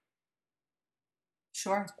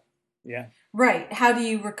 Sure. Yeah. Right. How do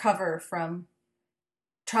you recover from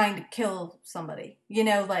trying to kill somebody? You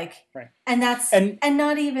know, like, Right. and that's, And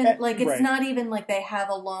not even, like, it's right. not even like they have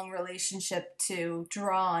a long relationship to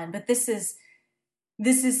draw on, but this is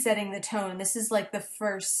setting the tone. This is like the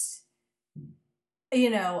first, you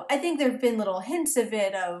know, I think there have been little hints of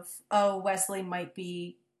it of, oh, Wesley might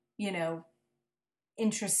be, you know,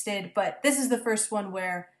 interested, but this is the first one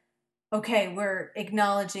where, okay, we're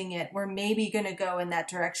acknowledging it. We're maybe going to go in that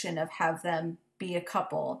direction of have them be a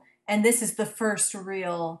couple. And this is the first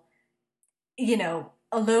real, you know,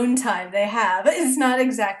 alone time they have. It's not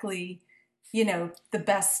exactly, you know, the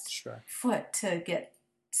best Sure. foot to get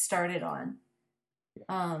started on.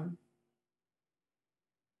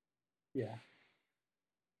 Yeah.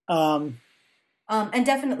 And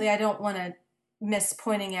definitely, I don't want to miss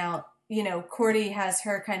pointing out, you know, Cordy has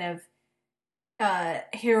her kind of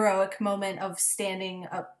heroic moment of standing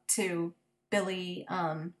up to Billy,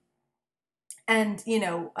 and you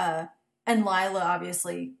know, and Lila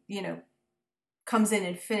obviously, you know, comes in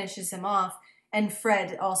and finishes him off, and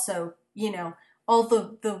Fred also, you know, all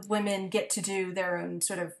the women get to do their own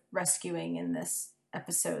sort of rescuing in this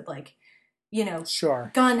episode, like, you know, Sure.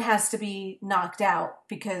 Gunn has to be knocked out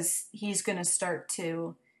because he's going to start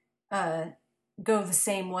to go the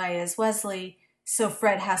same way as Wesley. So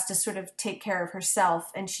Fred has to sort of take care of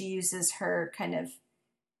herself, and she uses her kind of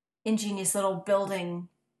ingenious little building,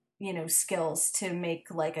 you know, skills to make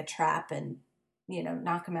like a trap and, you know,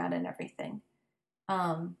 knock him out and everything.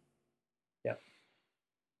 Yep.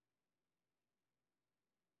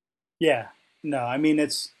 Yeah. No, I mean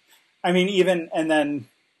even, and then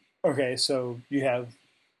okay, so you have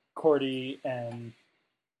Cordy and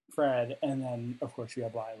Fred, and then of course you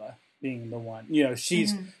have Lila being the one. You know,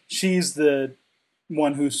 she's the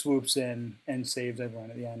one who swoops in and saves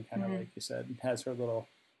everyone at the end, kind of like you said, and has her little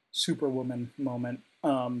superwoman moment.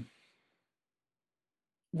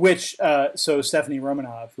 Which so Stephanie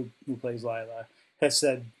Romanov, who plays Lila, has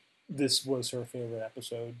said this was her favorite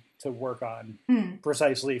episode to work on,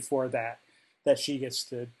 precisely for that she gets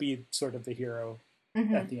to be sort of the hero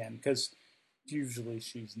at the end, because usually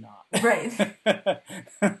she's not. Right.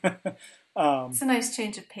 It's a nice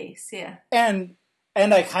change of pace, yeah. And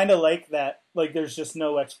I kind of like that. Like, there's just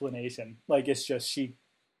no explanation. Like, it's just she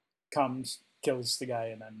comes, kills the guy,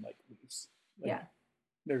 and then like leaves. Like, yeah.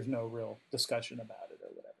 There's no real discussion about it or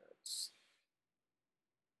whatever.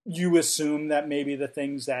 You assume that maybe the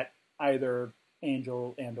things that either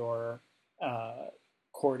Angel and or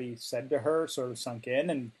Cordy said to her sort of sunk in,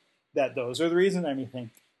 and that those are the reasons. I mean, I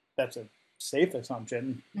think that's a safe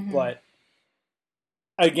assumption, but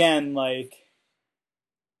again, like,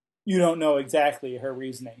 you don't know exactly her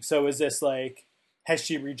reasoning. So is this like, has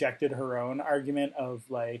she rejected her own argument of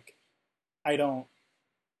like, I don't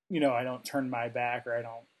turn my back, or I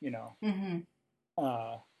don't,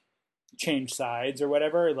 change sides or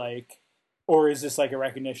whatever, like, or is this like a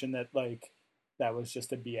recognition that like that was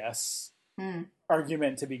just a BS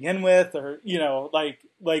argument to begin with, or like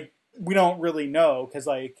we don't really know, because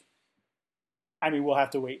like, I mean, we'll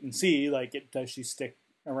have to wait and see. Like, does she stick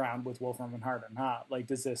around with Wolfram and Hart or not? Like,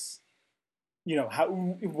 does this,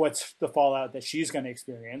 what's the fallout that she's going to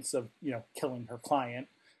experience of killing her client,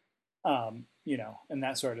 and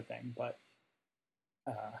that sort of thing. But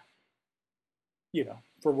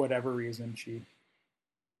for whatever reason, she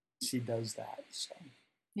does that. So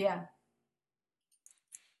yeah.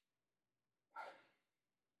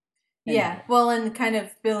 Anyway. Yeah. Well, and kind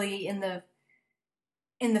of Billy in the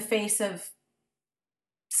face of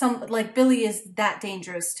some, like, Billy is that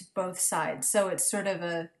dangerous to both sides. So it's sort of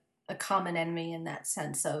a common enemy in that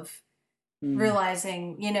sense of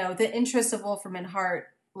realizing, the interests of Wolfram and Hart,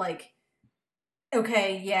 like,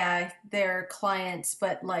 okay, yeah, they're clients,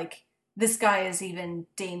 but like, this guy is even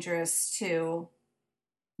dangerous to,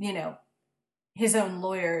 his own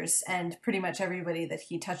lawyers and pretty much everybody that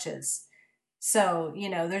he touches. So,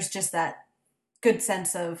 there's just that good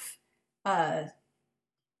sense of,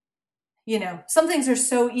 some things are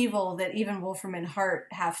so evil that even Wolfram and Hart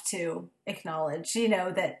have to acknowledge,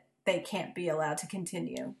 that they can't be allowed to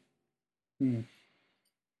continue.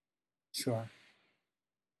 Sure.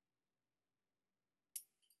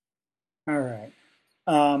 All right.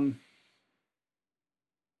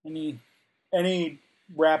 Any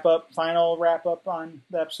final wrap up on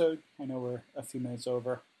the episode? I know we're a few minutes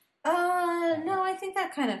over. No, I think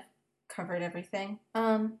that kind of covered everything.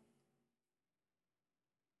 Yeah.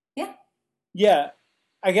 Yeah.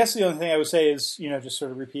 I guess the only thing I would say is, just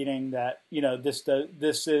sort of repeating that,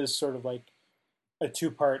 this is sort of like a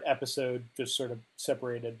 2-part episode, just sort of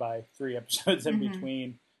separated by 3 episodes in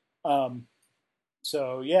between.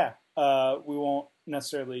 So yeah, we won't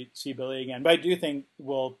necessarily see Billy again, but I do think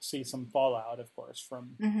we'll see some fallout, of course,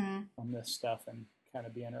 from this stuff, and kind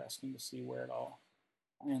of be interesting to see where it all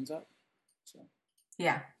ends up. So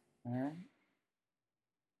yeah. All right.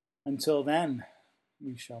 Until then,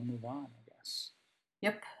 we shall move on, I guess.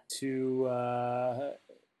 Yep. To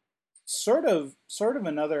sort of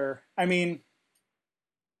another. I mean,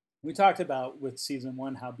 we talked about with season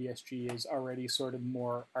 1 how BSG is already sort of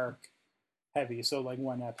more arc heavy, so like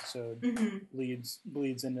one episode bleeds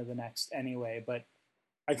into the next anyway. But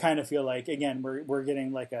I kind of feel like, again, we're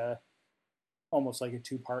getting like almost like a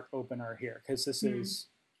 2-part opener here, because this is.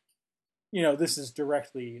 This is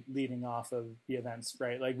directly leading off of the events,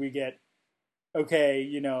 right? Like we get, okay,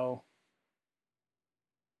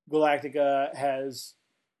 Galactica has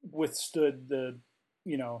withstood the,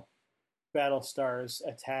 Battlestar's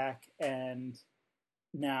attack, and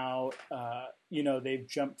now, they've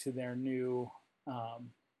jumped to their new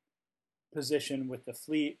position with the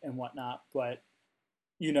fleet and whatnot. But,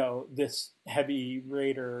 this heavy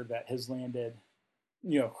raider that has landed,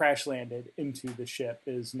 crash landed into the ship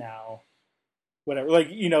is now whatever. Like,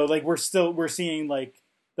 like we're seeing like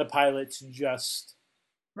the pilots just,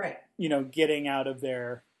 right. Getting out of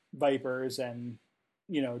their Vipers and,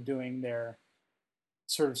 doing their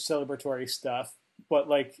sort of celebratory stuff. But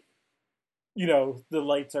like, the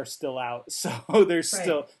lights are still out. So there's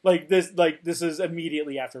still like this is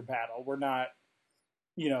immediately after battle. We're not,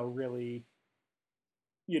 really,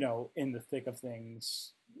 in the thick of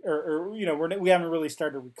things, or we haven't really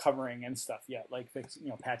started recovering and stuff yet, like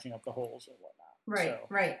patching up the holes or whatnot. Right, so,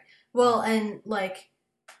 right. Well, and like,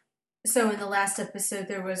 so in the last episode,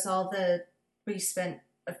 there was we spent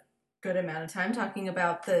a good amount of time talking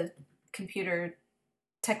about the computer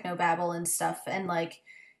technobabble and stuff. And like,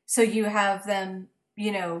 so you have them,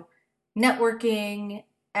 networking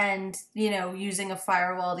and, using a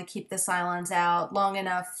firewall to keep the Cylons out long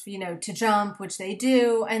enough, to jump, which they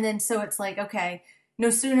do. And then so it's like, okay, no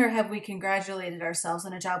sooner have we congratulated ourselves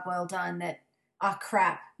on a job well done that, oh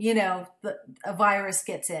crap, a virus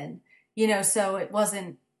gets in, so it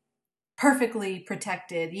wasn't perfectly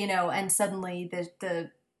protected, and suddenly the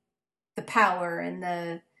power and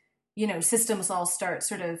the, systems all start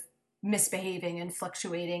sort of misbehaving and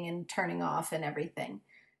fluctuating and turning off and everything.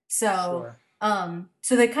 So, sure.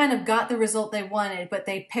 So they kind of got the result they wanted, but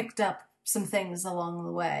they picked up some things along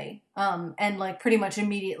the way, and like pretty much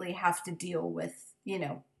immediately have to deal with,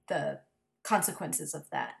 the consequences of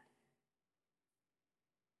that.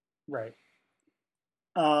 Right.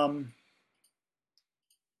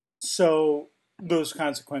 So those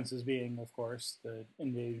consequences being, of course, the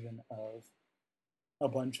invasion of a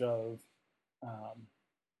bunch of, I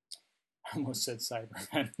almost said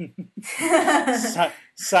Cybermen.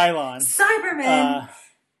 Cylons. Cybermen!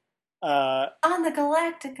 On the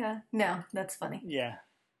Galactica. No, that's funny. Yeah.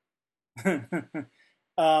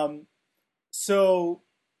 So,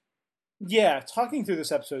 yeah, talking through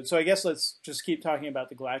this episode. So I guess let's just keep talking about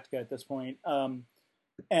the Galactica at this point,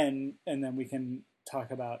 and then we can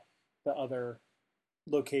talk about the other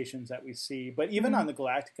locations that we see. But even on the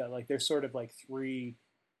Galactica, like there's sort of like 3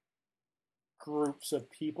 groups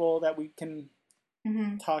of people that we can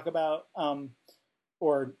talk about,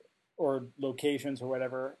 or locations or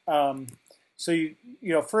whatever. So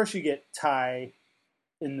first you get Ty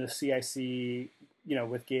in the CIC,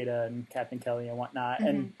 with Gaeta and Captain Kelly and whatnot.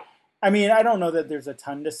 And I mean, I don't know that there's a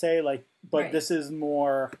ton to say, like, but right. This is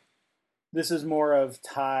more of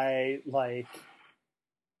Ty, like,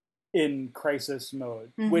 in crisis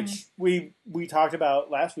mode, which we talked about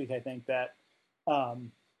last week, I think, that,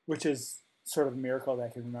 which is sort of a miracle that I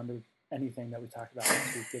can remember anything that we talked about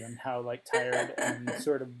last week, given how, like, tired and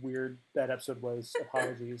sort of weird that episode was.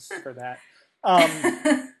 Apologies for that.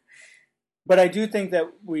 But I do think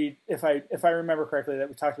that if I remember correctly, that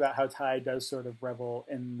we talked about how Ty does sort of revel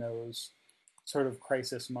in those sort of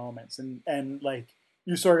crisis moments, and like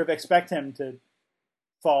you sort of expect him to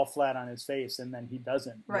fall flat on his face, and then he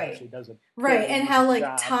doesn't. Right. He actually does it. Right, and how like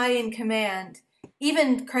job. Ty in command,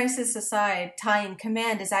 even crisis aside, Ty in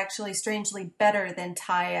command is actually strangely better than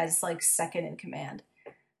Ty as like second in command.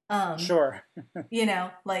 Sure.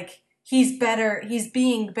 Like he's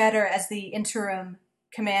being better as the interim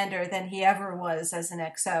commander than he ever was as an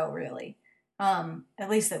XO, really. At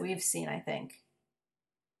least that we've seen, I think.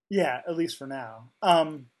 Yeah, at least for now.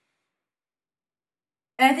 And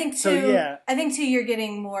I think too, you're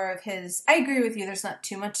getting more of his. I agree with you. There's not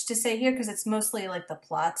too much to say here because it's mostly like the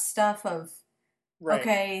plot stuff of, Right.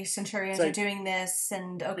 okay, Centurions It's are like- doing this,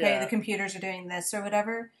 and okay, Yeah. the computers are doing this or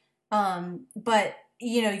whatever. But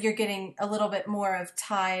you know, you're getting a little bit more of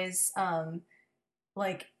Ty's,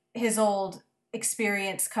 like his old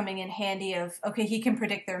experience coming in handy of, okay, he can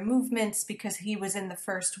predict their movements because he was in the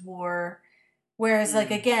first war. Whereas, like,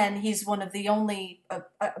 again, he's one of the only,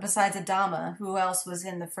 besides Adama, who else was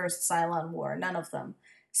in the first Cylon War? None of them.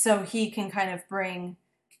 So he can kind of bring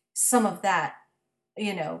some of that,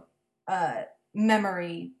 you know,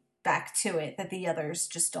 memory back to it that the others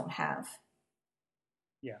just don't have.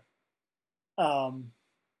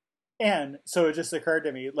 And so it just occurred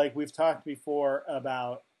to me, like we've talked before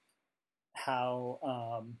about how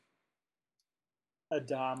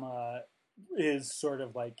Adama is sort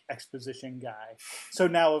of like exposition guy. So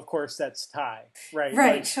now, of course, that's Ty, right?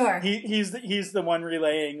 Right, like, sure. He's the one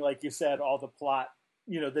relaying, like you said, all the plot,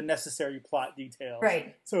 the necessary plot details.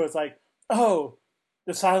 Right. So it's like, oh,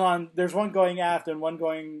 the Cylon, there's one going aft and one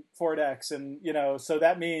going forward X, and so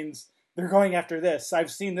that means they're going after this.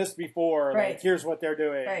 I've seen this before. Right. Like, here's what they're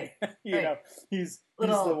doing. Right. He's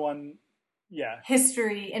Little the one. Yeah.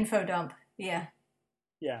 History info dump. Yeah.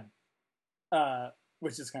 Yeah.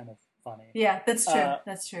 Which is kind of funny. Yeah, that's true.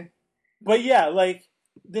 That's true. But yeah, like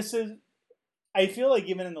this is. I feel like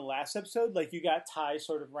even in the last episode, like you got Ty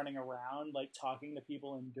sort of running around, like talking to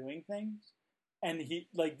people and doing things, and he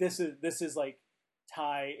like this is like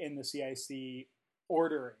Ty in the CIC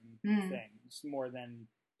ordering things more than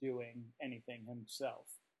doing anything himself,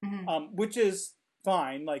 which is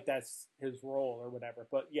fine. Like that's his role or whatever.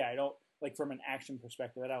 But yeah, I don't like from an action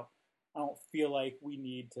perspective. I don't feel like we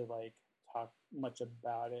need to like talk much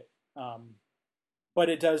about it. But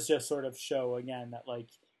it does just sort of show again that like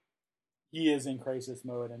he is in crisis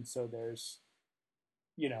mode, and so there's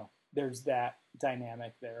that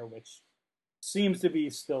dynamic there, which seems to be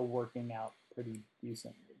still working out pretty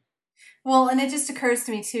decently. Well, and it just occurs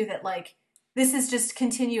to me too that like this is just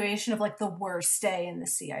continuation of like the worst day in the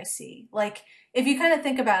CIC. Like if you kind of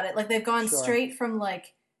think about it, like they've gone straight from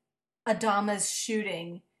like Adama's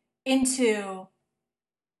shooting into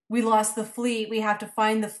we lost the fleet, we have to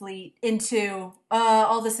find the fleet, into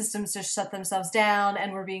all the systems just shut themselves down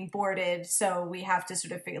and we're being boarded, so we have to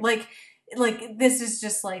sort of figure like this is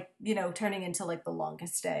just like turning into like the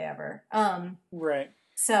longest day ever. Right.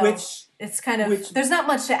 So it's kind of there's not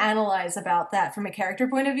much to analyze about that from a character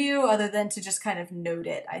point of view other than to just kind of note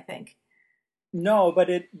it, I think. No, but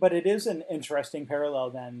it is an interesting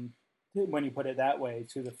parallel then when you put it that way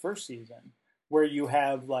to the first season, where you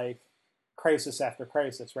have like crisis after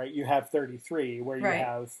crisis, right? You have 33 where you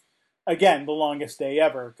have again the longest day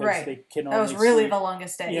ever because they can only that was really sleep, the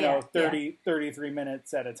longest day 33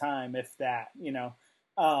 minutes at a time, if that,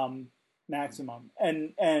 maximum.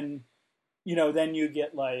 And then you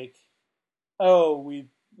get like, oh, we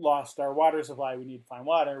lost our water supply, we need to find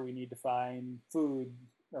water, we need to find food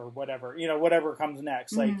or whatever, whatever comes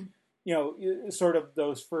next. Like, sort of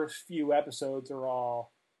those first few episodes are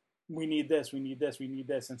all, we need this, we need this, we need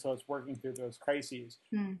this. And so it's working through those crises.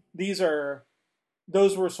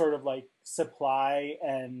 Those were sort of like supply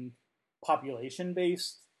and population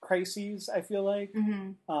based crises, I feel like.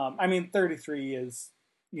 I mean, 33 is,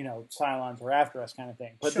 Cylons are after us kind of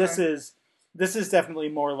thing. But this is definitely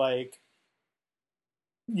more like,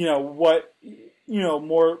 more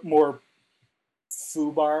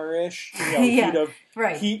FUBAR-ish,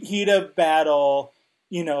 heat of battle,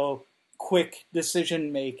 quick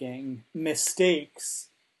decision making, mistakes,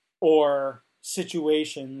 or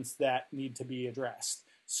situations that need to be addressed.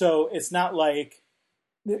 So it's not like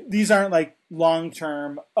these aren't like long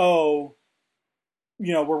term. Oh,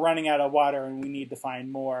 we're running out of water and we need to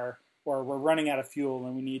find more, or we're running out of fuel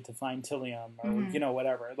and we need to find Tilium, or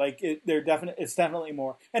whatever. Like it's definitely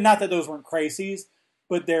more. And not that those weren't crises,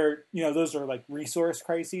 but they're those are like resource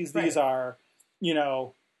crises. These are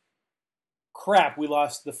crap, we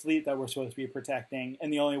lost the fleet that we're supposed to be protecting,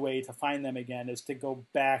 and the only way to find them again is to go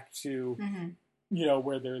back to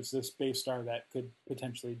where there's this base star that could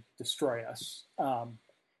potentially destroy us.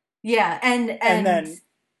 And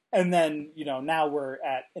then now we're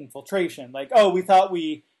at infiltration. Like, oh, we thought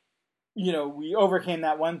we overcame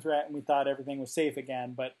that one threat and we thought everything was safe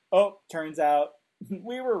again, but turns out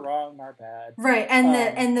we were wrong, our bad. Right,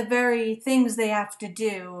 and the very things they have to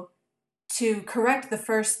do to correct the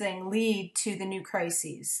first thing lead to the new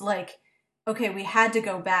crises. Like, okay, we had to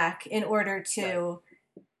go back in order to,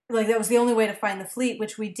 like, that was the only way to find the fleet,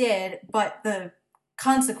 which we did, but the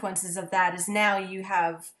consequences of that is now you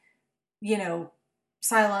have,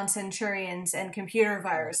 Cylon Centurions and computer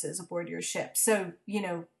viruses aboard your ship. So,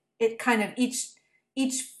 it kind of,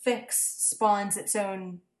 each fix spawns its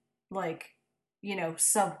own, like,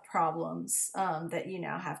 sub problems that you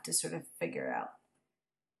now have to sort of figure out.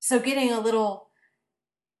 So getting a little,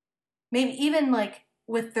 maybe even like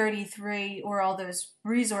with 33 or all those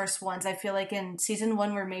resource ones, I feel like in season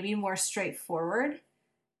 1 we're maybe more straightforward.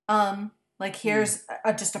 Like here's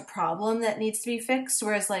just a problem that needs to be fixed,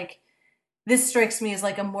 whereas like this strikes me as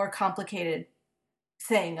like a more complicated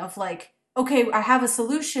thing of like, okay, I have a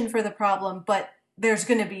solution for the problem, but there's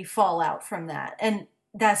going to be fallout from that, and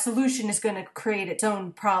that solution is going to create its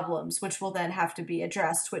own problems, which will then have to be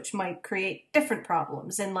addressed, which might create different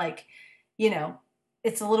problems, and like,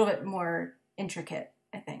 it's a little bit more intricate,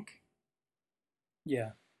 I think.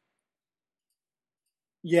 Yeah.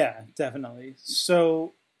 Yeah, definitely.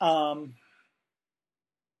 So,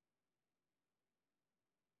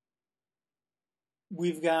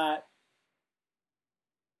 we've got,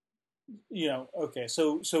 okay,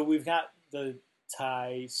 so we've got the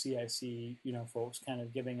Thai CIC, folks kind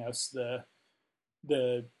of giving us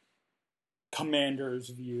the commander's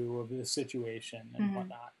view of the situation and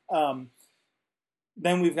whatnot.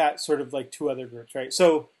 Then we've got sort of like 2 other groups, right?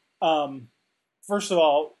 So, first of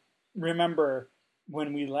all, remember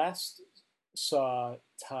when we last saw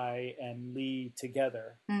Ty and Lee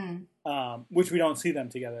together, which we don't see them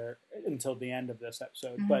together until the end of this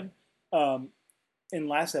episode. But in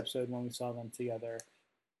last episode, when we saw them together,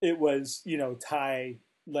 it was, Ty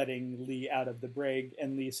letting Lee out of the brig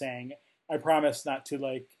and Lee saying, I promise not to,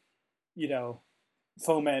 like,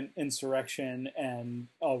 foment insurrection and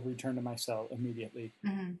I'll return to my cell immediately.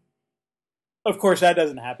 Of course, that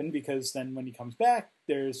doesn't happen because then when he comes back,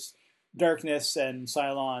 there's darkness and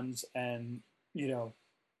Cylons and,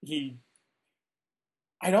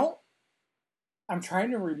 I'm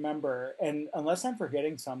trying to remember, and unless I'm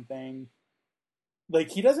forgetting something, like,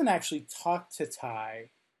 he doesn't actually talk to Ty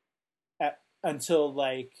until,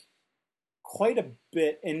 like, quite a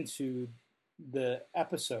bit into the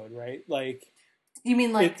episode, right? Like, you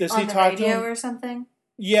mean like does on he the talk radio or something?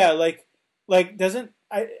 Yeah, like doesn't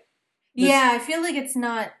I? Yeah, I feel like it's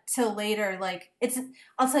not till later. Like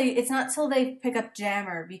I'll tell you, it's not till they pick up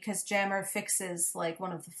Jammer because Jammer fixes like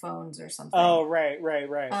one of the phones or something. Oh, right.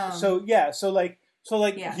 So yeah.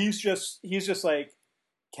 He's just like,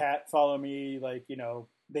 Cat, follow me. Like,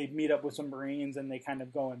 they meet up with some Marines and they kind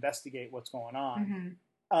of go investigate what's going on.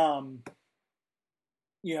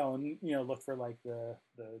 Look for like the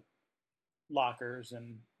lockers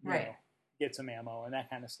and get some ammo and that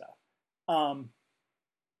kind of stuff.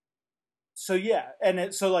 So yeah,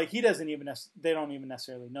 and so like he doesn't even they don't even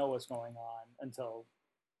necessarily know what's going on until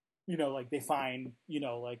like they find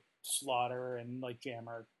like Slaughter and like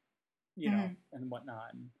Jammer, and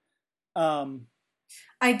whatnot.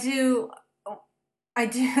 I do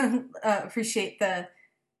appreciate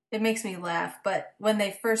it makes me laugh, but when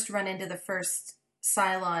they first run into the first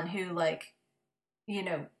Cylon who like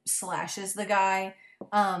slashes the guy,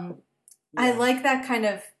 I like that kind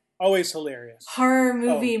of always hilarious horror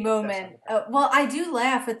movie moment. Well, I do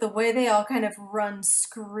laugh at the way they all kind of run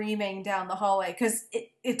screaming down the hallway because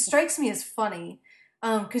it strikes me as funny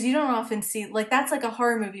because you don't often see like that's like a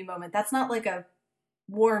horror movie moment. That's not like a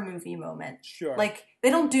war movie moment. Sure. Like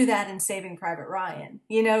they don't do that in Saving Private Ryan.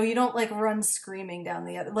 You don't like run screaming down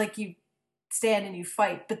the other, like you stand and you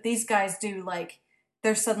fight, but these guys do, like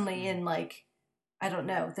they're suddenly in like, I don't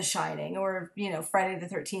know, The Shining or, Friday the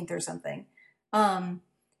 13th or something.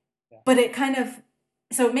 But it kind of,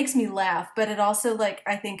 so it makes me laugh, but it also like,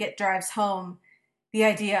 I think it drives home the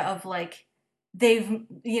idea of like, they've,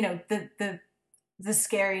 the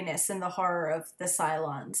scariness and the horror of the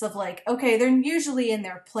Cylons of like, okay, they're usually in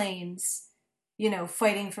their planes,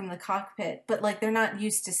 fighting from the cockpit, but like, they're not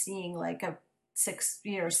used to seeing like a 6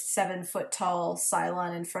 or 7 foot tall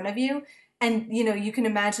Cylon in front of you. And, you can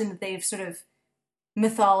imagine that they've sort of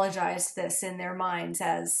mythologized this in their minds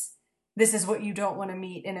as this is what you don't want to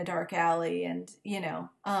meet in a dark alley. And,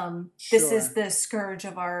 this is the scourge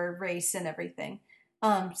of our race and everything.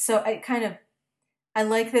 So I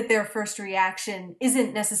like that their first reaction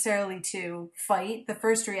isn't necessarily to fight. The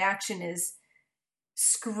first reaction is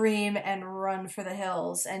scream and run for the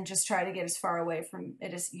hills and just try to get as far away from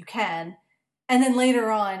it as you can. And then later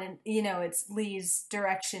on, it's Lee's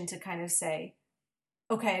direction to kind of say,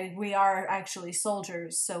 okay, we are actually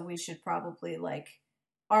soldiers, so we should probably like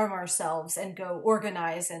arm ourselves and go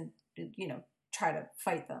organize and, try to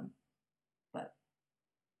fight them. But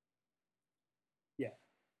yeah.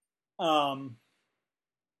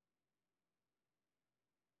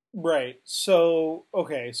 Right. So,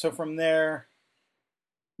 okay. So from there,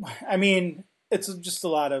 I mean, it's just a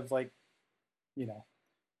lot of like,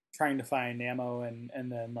 trying to find ammo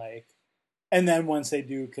and then like and then once they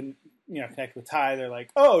do connect with Ty, they're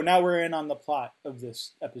like, oh, now we're in on the plot of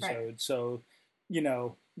this episode. Right. So,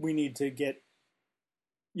 we need to get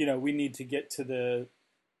to the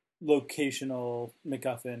locational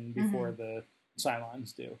MacGuffin before the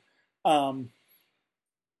Cylons do.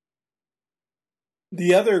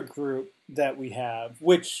 The other group that we have,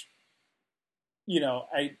 which,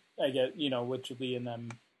 I get, which Lee and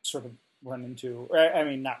them sort of run into, I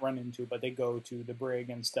mean, not run into, but they go to the brig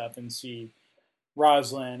and stuff and see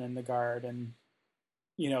Roslin and the guard and,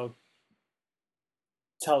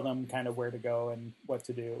 tell them kind of where to go and what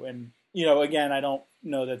to do. And, again, I don't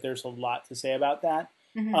know that there's a lot to say about that.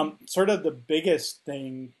 Sort of the biggest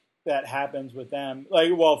thing that happens with them,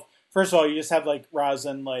 first of all, you just have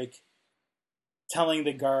Roslin telling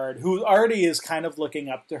the guard, who already is kind of looking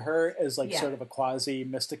up to her as sort of a quasi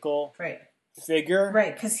mystical figure,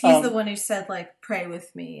 right? Because he's the one who said "pray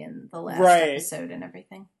with me" in the last episode and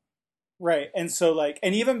everything, right? And so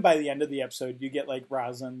and even by the end of the episode, you get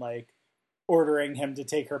Roslin ordering him to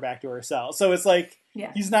take her back to her cell. So it's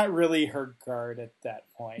he's not really her guard at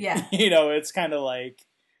that point. Yeah. It's kind of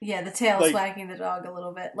yeah, the tail's wagging the dog a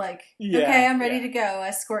little bit. Okay, I'm ready to go.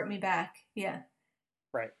 Escort me back. Yeah.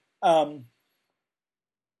 Right.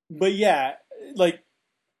 But yeah,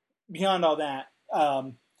 beyond all that,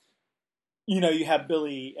 you have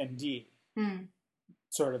Billy and Dee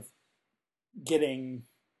sort of getting,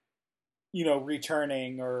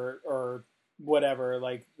 returning or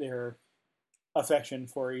whatever, their affection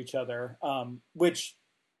for each other, which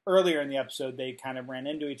earlier in the episode they kind of ran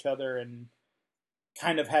into each other and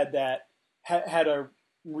kind of had that had a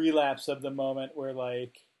relapse of the moment where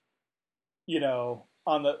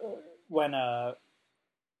on the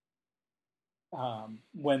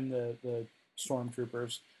when the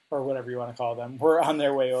stormtroopers or whatever you want to call them were on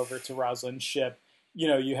their way over to Roslin's ship,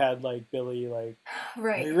 you had Billy right,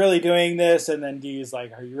 are you really doing this? And then Dee's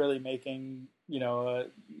are you really making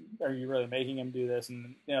are you really making him do this?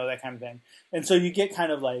 And that kind of thing. And so you get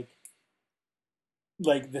kind of the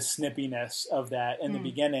snippiness of that in the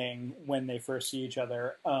beginning when they first see each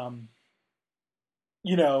other,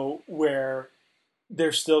 where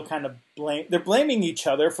they're still kind of they're blaming each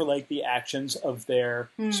other for the actions of their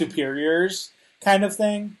superiors kind of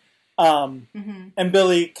thing. And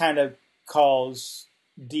Billy kind of calls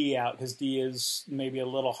Dee out because Dee is maybe a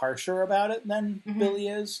little harsher about it than Billy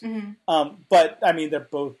is. But I mean, they're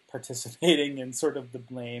both participating in sort of the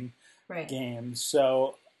blame game.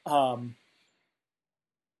 So, when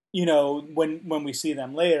we see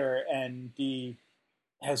them later and Dee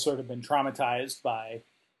has sort of been traumatized by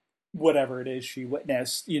whatever it is she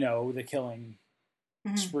witnessed, the killing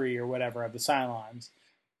spree or whatever of the Cylons,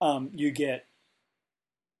 you get,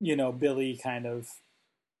 Billy kind of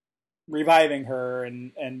reviving her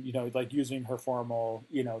and using her formal,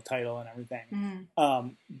 title and everything.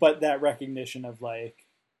 But that recognition of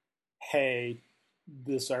hey,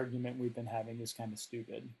 this argument we've been having is kind of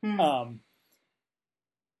stupid.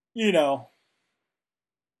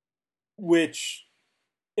 Which,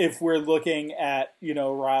 if we're looking at,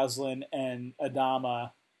 Roslin and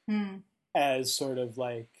Adama as sort of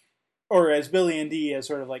or as Billy and Dee as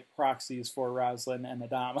sort of proxies for Roslin and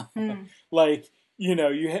Adama,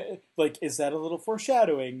 is that a little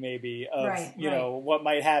foreshadowing maybe of, what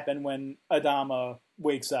might happen when Adama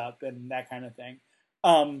wakes up and that kind of thing.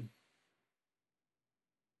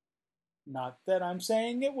 Not that I'm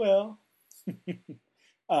saying it will,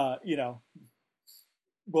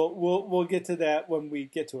 we'll get to that when we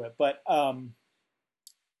get to it. But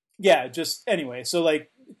yeah, just anyway. So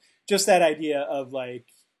just that idea of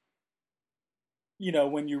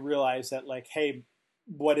when you realize that hey,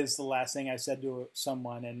 what is the last thing I said to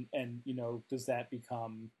someone, and does that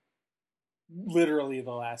become literally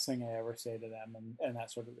the last thing I ever say to them, and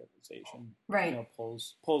that sort of realization,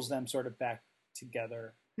 pulls them sort of back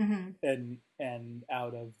together and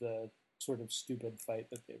out of the sort of stupid fight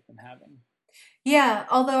that they've been having. Yeah,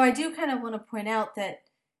 although I do kind of want to point out that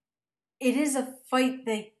it is a fight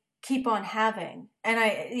they keep on having. And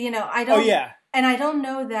I don't... Oh, yeah. And I don't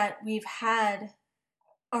know that we've had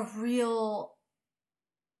a real,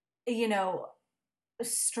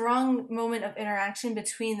 strong moment of interaction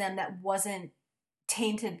between them that wasn't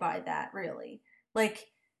tainted by that, really.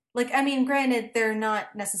 I mean, granted, they're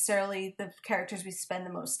not necessarily the characters we spend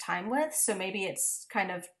the most time with, so maybe it's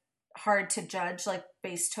kind of hard to judge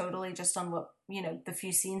based totally just on what the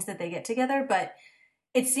few scenes that they get together, but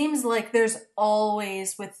it seems like there's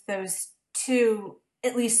always with those two,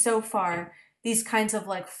 at least so far, these kinds of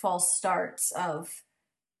false starts of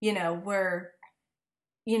we're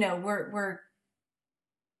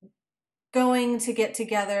going to get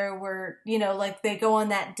together where, you know, like they go on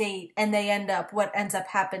that date and they what ends up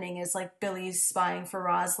happening is like Billy's spying for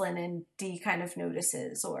Rosalind and Dee kind of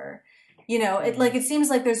notices, or, you know, it seems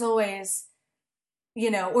like there's always, you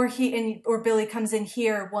know, or Billy comes in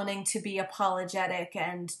here wanting to be apologetic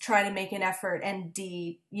and try to make an effort, and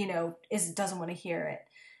Dee, you know, doesn't want to hear it.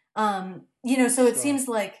 You know, so it seems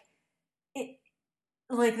like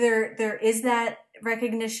there is that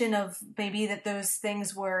recognition of maybe that those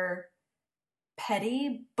things were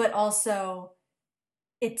petty, but also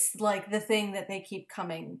it's like the thing that they keep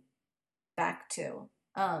coming back to.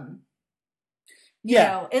 You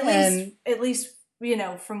know, at least, you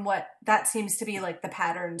know, from what that seems to be like the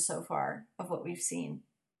pattern so far of what we've seen.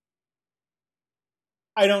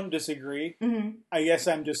 I don't disagree. Mm-hmm. I guess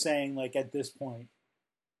I'm just saying, like, at this point,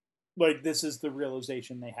 like, this is the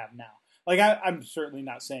realization they have now. Like, I'm certainly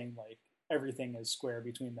not saying, like, everything is square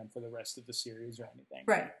between them for the rest of the series or anything.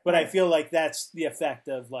 Right. But I feel like that's the effect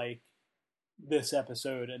of, like, this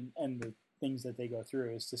episode and the things that they go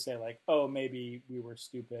through, is to say, like, oh, maybe we were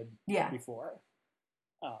stupid before.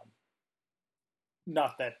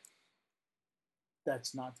 Not that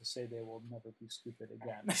that's not to say they will never be stupid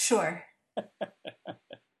again. Sure.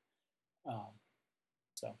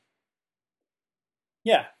 So,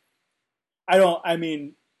 yeah. I don't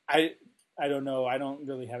know. I don't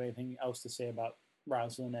really have anything else to say about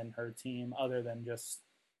Rosalind and her team other than just,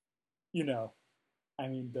 you know, I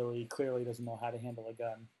mean, Billy clearly doesn't know how to handle a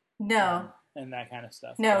gun. No. And that kind of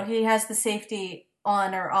stuff. No, but he has the safety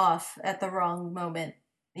on or off at the wrong moment,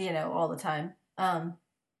 you know, all the time.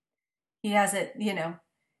 He has it, you know,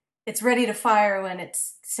 it's ready to fire when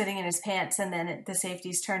it's sitting in his pants, and then the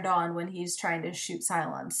safety's turned on when he's trying to shoot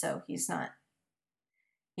Cylon. So he's not,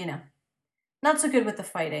 you know, not so good with the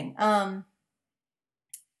fighting. And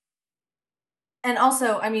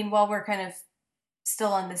also, I mean, while we're kind of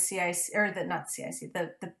still on the CIC, or not CIC,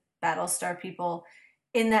 the Battlestar people,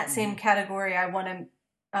 in that same category, I want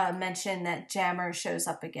to mention that Jammer shows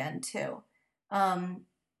up again too,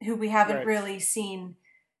 who we haven't really seen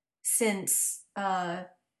since the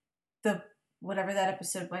whatever that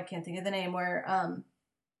episode, I can't think of the name, where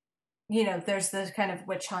you know, there's the kind of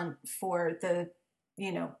witch hunt for the,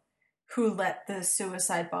 you know, who let the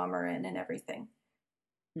suicide bomber in and everything.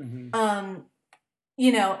 Mm-hmm.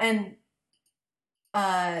 You know, and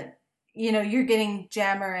you know, you're getting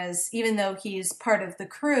Jammer as, even though he's part of the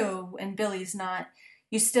crew and Billy's not,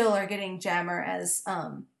 you still are getting Jammer as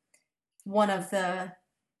one of the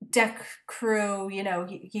deck crew, you know,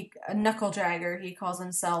 he a knuckle dragger, he calls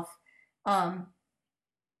himself,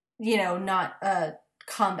 you know, not a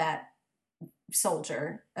combat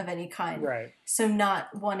soldier of any kind. Right. So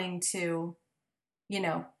not wanting to, you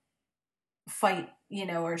know, fight, you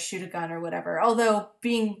know, or shoot a gun or whatever. Although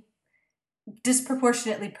being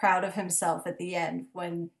disproportionately proud of himself at the end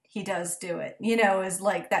when he does do it, you know, is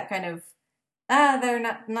like that kind of,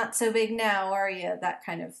 they're not so big now, are you? That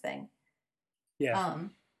kind of thing. Yeah.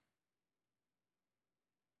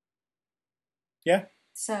 Yeah.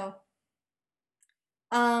 So,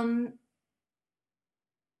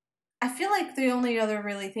 I feel like the only other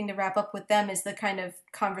really thing to wrap up with them is the kind of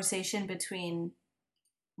conversation between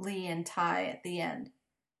Lee and Ty at the end.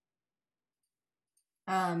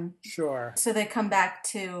 Sure. So they come back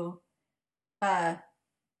to,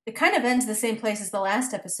 it kind of ends the same place as the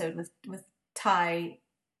last episode with Ty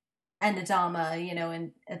and Adama, you know,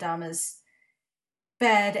 in Adama's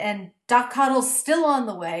bed, and Doc Cottle's still on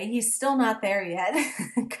the way. He's still not there yet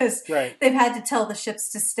because they've had to tell the ships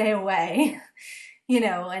to stay away, you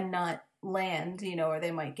know, and not land, you know, or they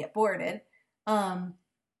might get boarded.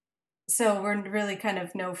 So we're really kind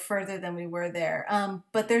of no further than we were there.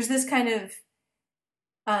 But there's this kind of,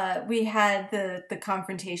 we had the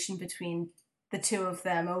confrontation between the two of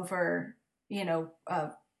them over, you know,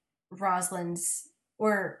 Rosalind's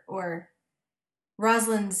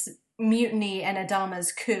mutiny and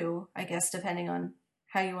Adama's coup, I guess, depending on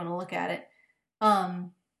how you want to look at it.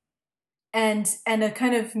 And a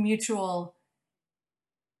kind of mutual,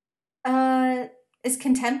 is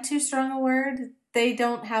contempt too strong a word? They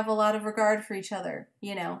don't have a lot of regard for each other,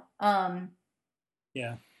 you know?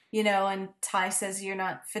 Yeah. You know, and Ty says, you're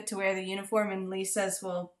not fit to wear the uniform, and Lee says,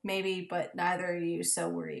 well, maybe, but neither are you, so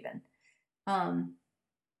we're even.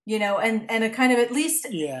 You know, and a kind of, at least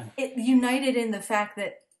it united in the fact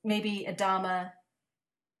that maybe Adama,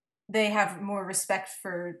 they have more respect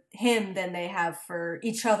for him than they have for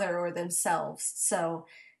each other or themselves. So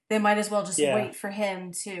they might as well just wait for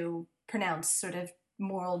him to pronounce sort of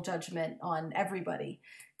moral judgment on everybody,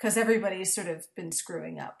 because everybody's sort of been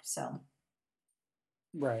screwing up. So.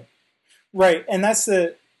 Right. And that's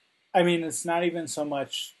the I mean, it's not even so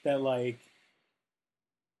much that, like,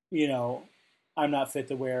 you know, I'm not fit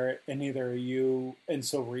to wear it, and neither are you, and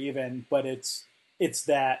so we're even. But it's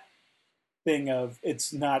that thing of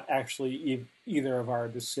it's not actually either of our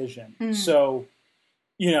decision. So,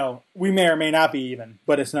 you know, we may or may not be even,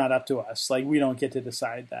 but it's not up to us. Like, we don't get to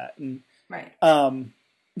decide that. And Right.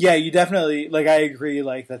 Yeah, you definitely, like, I agree,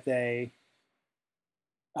 like, that they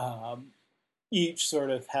each sort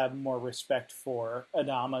of have more respect for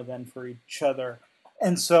Adama than for each other.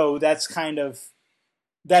 And so that's the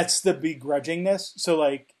begrudgingness. So,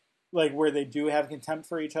 like where they do have contempt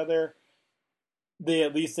for each other, they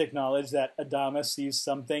at least acknowledge that Adama sees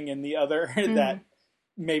something in the other that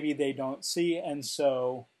maybe they don't see. And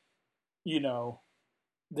so, you know,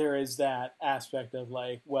 there is that aspect of,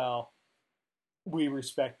 like, well, we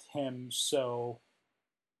respect him, so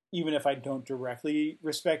even if I don't directly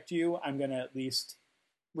respect you, I'm going to at least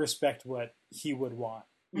respect what he would want,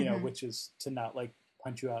 you know, which is to not, like,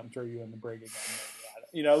 punch you out and throw you in the brig again.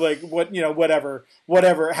 You know, like, what, you know, whatever,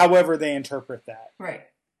 however they interpret that. Right.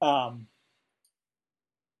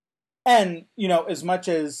 And, you know, as much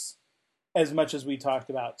as we talked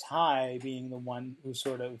about Ty being the one who's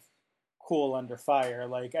sort of cool under fire,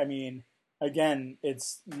 like, I mean, again,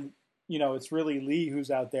 it's, you know, it's really Lee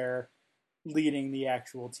who's out there leading the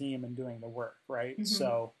actual team and doing the work, right?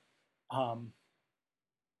 So,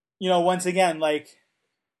 you know, once again, like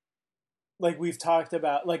we talked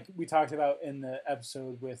about in the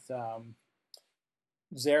episode with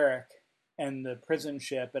Zarek and the prison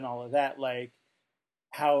ship and all of that, like,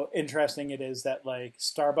 how interesting it is that, like,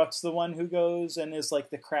 Starbuck's the one who goes and is, like,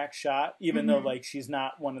 the crack shot, even though, like, she's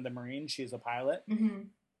not one of the Marines, she's a pilot.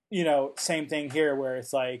 You know, same thing here, where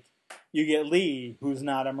it's like you get Lee, who's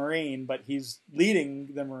not a Marine, but he's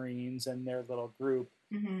leading the Marines and their little group,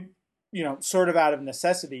 you know, sort of out of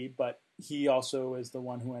necessity, but he also is the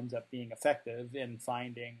one who ends up being effective in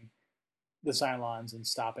finding the Cylons and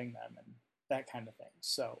stopping them and that kind of thing.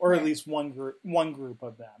 So, or at least one group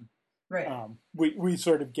of them. Right. We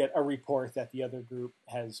sort of get a report that the other group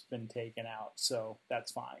has been taken out, so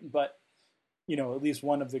that's fine. But, you know, at least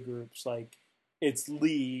one of the groups, like, it's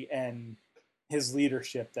Lee and his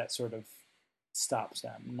leadership that sort of stops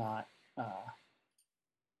them, not,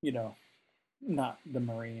 you know, not the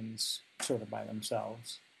Marines sort of by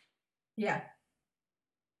themselves. Yeah.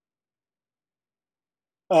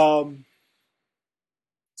 So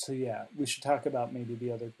yeah, we should talk about maybe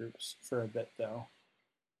the other groups for a bit, though.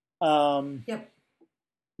 Yep.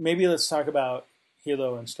 Maybe let's talk about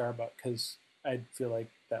Hilo and Starbuck, because I feel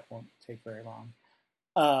like that won't take very long.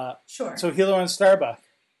 Sure. So Hilo and Starbuck.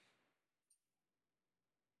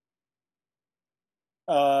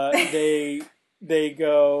 They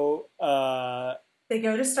go. They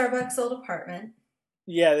go to Starbuck's old apartment.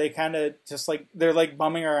 Yeah, they kind of just, like, they're, like,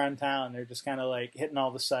 bumming around town. They're just kind of, like, hitting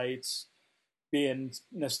all the sites, being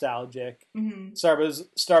nostalgic.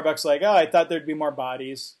 Starbuck's like, oh, I thought there'd be more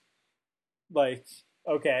bodies. Like,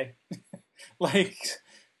 okay. Like,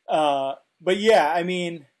 but yeah, I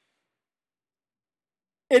mean,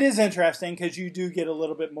 it is interesting because you do get a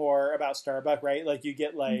little bit more about Starbuck, right? Like, you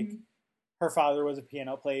get, like, her father was a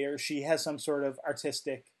piano player. She has some sort of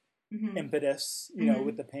artistic impetus, you know,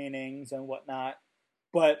 with the paintings and whatnot.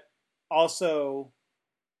 But also,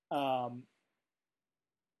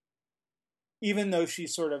 even though she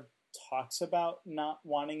sort of talks about not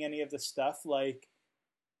wanting any of the stuff, like,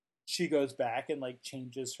 she goes back and, like,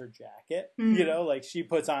 changes her jacket, you know, like, she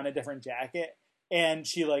puts on a different jacket and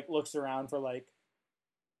she, like, looks around for, like,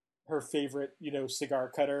 her favorite, you know,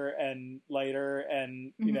 cigar cutter and lighter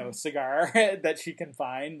and, you know, cigar that she can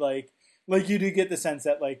find. Like you do get the sense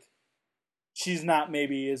that, like, she's not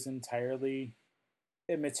maybe as entirely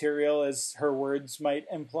immaterial as her words might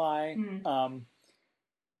imply.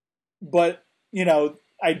 But, you know,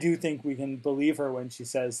 I do think we can believe her when she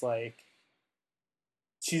says, like,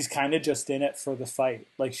 she's kind of just in it for the fight.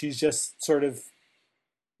 Like, she's just sort of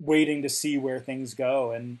waiting to see where things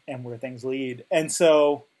go and where things lead. And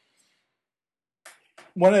so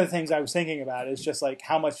one of the things I was thinking about is just, like,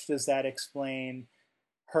 how much does that explain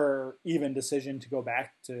her even decision to go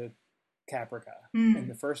back to Caprica in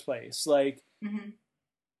the first place? Like,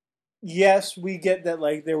 yes, we get that,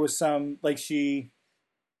 like, there was some, like, she,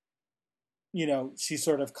 you know, she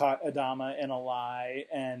sort of caught Adama in a lie,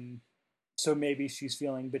 and so maybe she's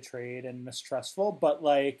feeling betrayed and mistrustful, but,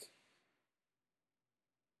 like,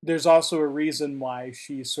 there's also a reason why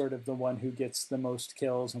she's sort of the one who gets the most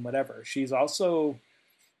kills and whatever. She's also,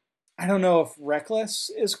 I don't know if reckless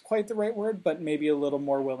is quite the right word, but maybe a little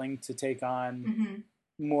more willing to take on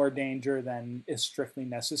more danger than is strictly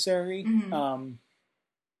necessary.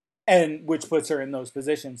 and which puts her in those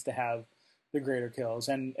positions to have the greater kills,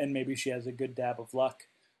 and maybe she has a good dab of luck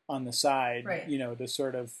on the side, Right. to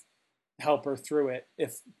sort of help her through it,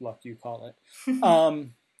 if luck you call it.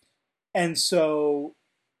 And so,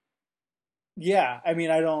 yeah, I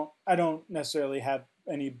mean, I don't necessarily have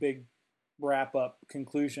any big wrap up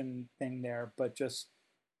conclusion thing there, but just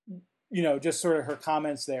just sort of her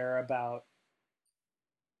comments there about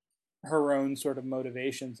her own sort of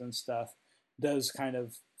motivations and stuff does kind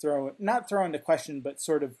of not throw into question, but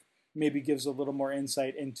sort of maybe gives a little more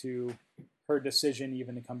insight into her decision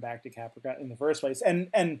even to come back to Caprica in the first place,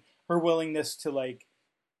 and her willingness to like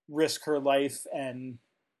risk her life and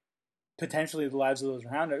potentially the lives of those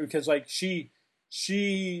around her, because like she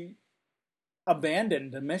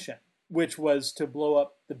abandoned a mission, which was to blow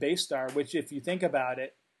up the base star, which if you think about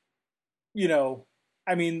it,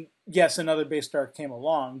 I mean, yes, another base star came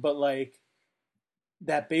along, but like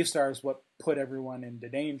that base star is what put everyone into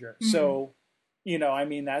danger. Mm-hmm. So, I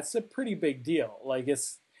mean, that's a pretty big deal. Like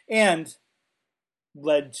and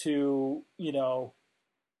led to,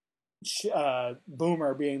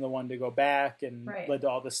 Boomer being the one to go back, and right. led to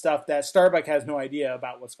all the stuff that Starbuck has no idea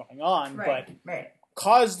about what's going on, right. but right.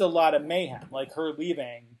 caused a lot of mayhem. Like her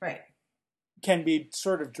leaving right. can be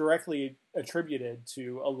sort of directly attributed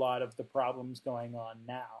to a lot of the problems going on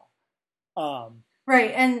now.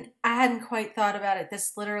 Right, and I hadn't quite thought about it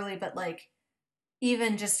this literally, but like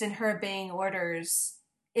even just in her obeying orders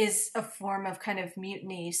is a form of kind of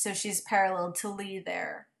mutiny. So she's paralleled to Lee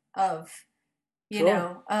there of,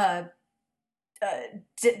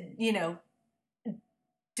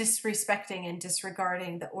 disrespecting and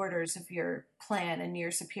disregarding the orders of your plan and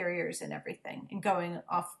your superiors and everything, and going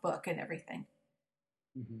off book and everything.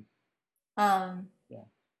 Mm-hmm.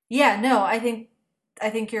 Yeah, no, I think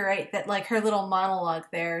you're right that like her little monologue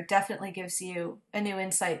there definitely gives you a new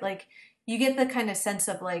insight. Like you get the kind of sense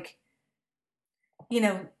of like,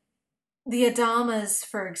 the Adamas,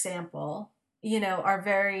 for example, are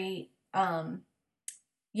very,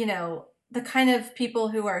 the kind of people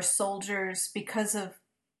who are soldiers because of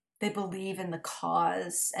they believe in the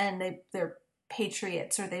cause and they're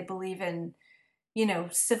patriots, or they believe in,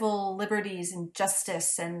 civil liberties and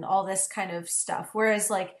justice and all this kind of stuff. Whereas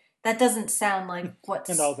like that doesn't sound like what's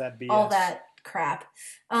and all that BS. All that crap.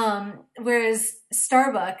 Whereas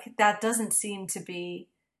Starbuck, that doesn't seem to be,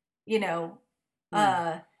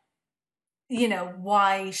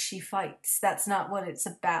 why she fights. That's not what it's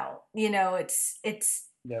about. It's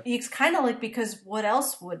yep. It's kind of like, because what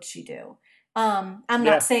else would she do? I'm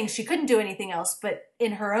not saying she couldn't do anything else, but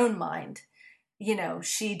in her own mind,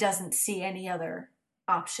 she doesn't see any other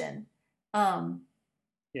option. I'm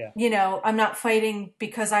not fighting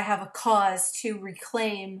because I have a cause to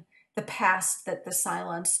reclaim the past that the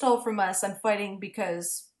Cylons stole from us. I'm fighting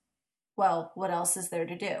because, well, what else is there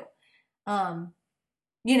to do?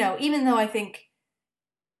 Even though I think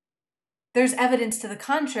there's evidence to the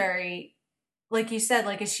contrary, like you said,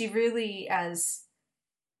 like, is she really as,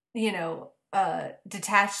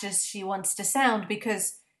 detached as she wants to sound?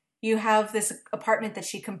 Because you have this apartment that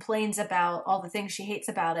she complains about, all the things she hates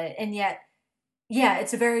about it, and yet, yeah,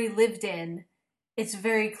 it's very lived in. It's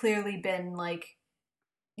very clearly been, like,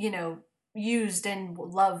 used and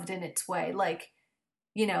loved in its way. Like,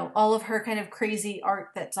 all of her kind of crazy art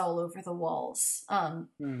that's all over the walls. And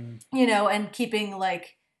keeping,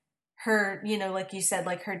 like, her, like you said,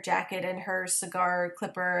 like her jacket and her cigar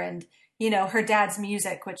clipper and, her dad's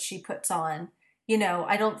music, which she puts on.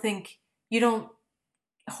 I don't think you don't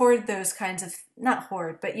hoard those kinds of, not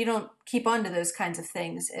hoard, but you don't keep on to those kinds of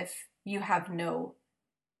things if you have no,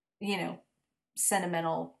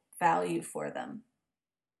 sentimental value for them.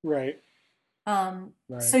 Right.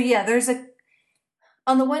 Right. So yeah,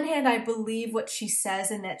 on the one hand, I believe what she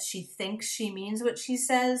says and that she thinks she means what she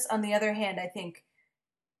says. On the other hand, I think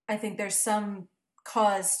there's some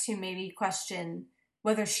cause to maybe question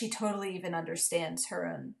whether she totally even understands her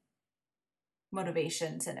own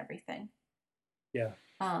motivations and everything. Yeah.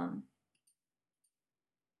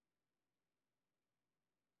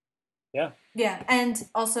 Yeah. Yeah, and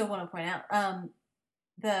also want to point out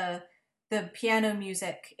the piano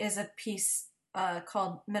music is a piece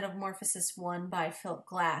called Metamorphosis 1 by Philip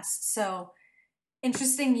Glass. So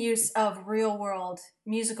interesting use of real world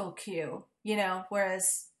musical cue,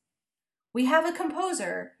 whereas we have a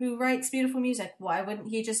composer who writes beautiful music. Why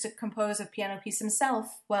wouldn't he just compose a piano piece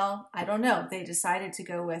himself? Well, I don't know. They decided to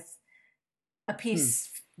go with a piece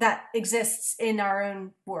that exists in our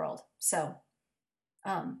own world. So,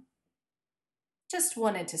 just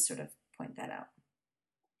wanted to sort of point that out.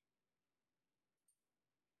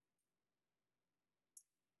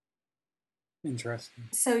 Interesting.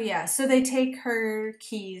 So yeah, so they take her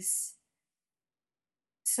keys.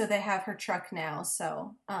 So they have her truck now.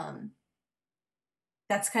 So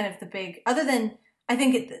that's kind of the big. Other than I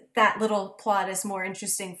think that little plot is more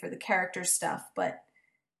interesting for the character stuff, but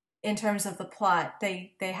in terms of the plot,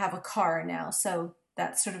 they have a car now. So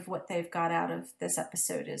that's sort of what they've got out of this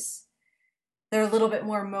episode is they're a little bit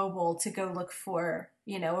more mobile to go look for,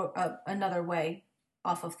 another way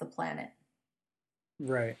off of the planet.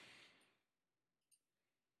 Right.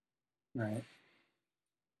 Right.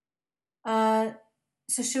 Uh,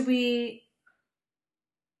 so should we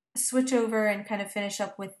switch over and kind of finish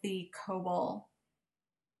up with the Cobol,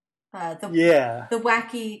 Yeah. the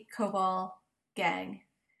wacky Cobol gang,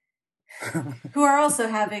 who are also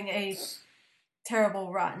having a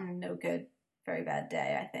terrible, rotten, no good, very bad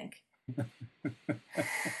day, I think.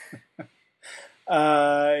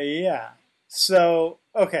 Yeah. So,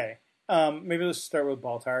 okay. Maybe let's start with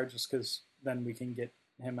Baltar, just because then we can get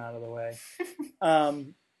him out of the way.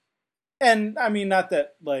 And I mean, not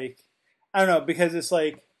that like, I don't know, because it's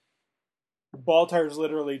like Baltar's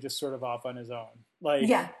literally just sort of off on his own. Like,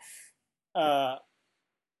 Yeah.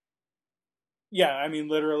 Yeah, I mean,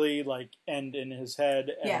 literally, like, end in his head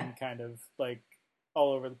and Yeah. kind of like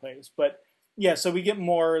all over the place. But yeah, so we get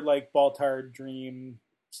more like Baltar dream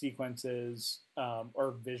sequences,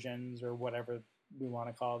 or visions or whatever we want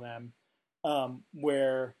to call them,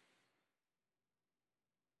 where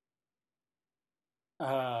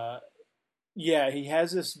yeah, he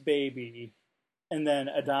has this baby, and then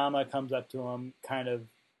Adama comes up to him, kind of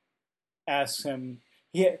asks him,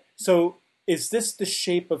 yeah, so is this the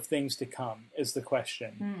shape of things to come? Is the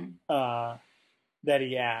question that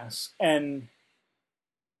he asks, and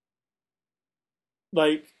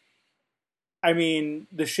like, I mean,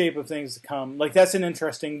 the shape of things to come, like that's an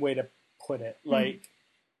interesting way to put it. Like,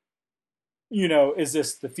 is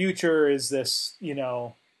this the future? Is this,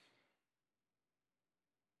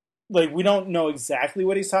 like, we don't know exactly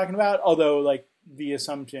what he's talking about, although like the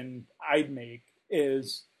assumption I'd make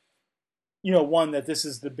is, one, that this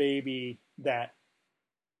is the baby that,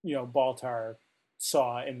 Baltar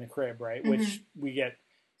saw in the crib, right? Mm-hmm. Which we get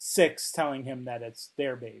Six telling him that it's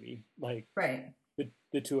their baby, like right.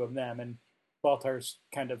 the two of them, and Baltar's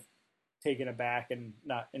kind of taken aback and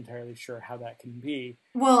not entirely sure how that can be.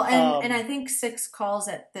 Well, and I think Six calls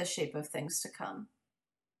it the shape of things to come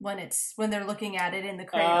when they're looking at it in the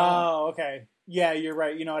cradle. Oh, okay. Yeah, you're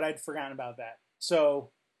right. You know what? I'd forgotten about that.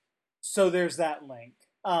 So there's that link.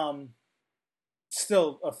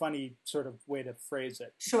 Still a funny sort of way to phrase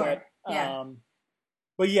it. Sure. But, yeah.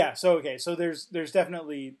 But yeah, so okay, so there's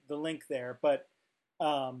definitely the link there, but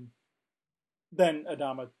then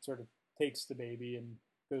Adama sort of takes the baby and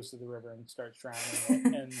goes to the river and starts drowning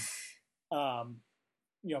it, and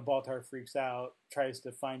Baltar freaks out, tries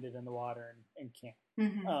to find it in the water and can't.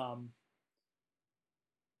 Mm-hmm.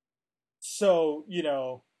 So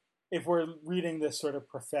if we're reading this sort of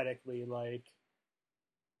prophetically, like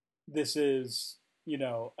this is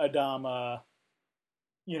Adama,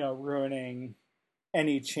 ruining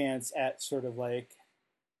any chance at sort of like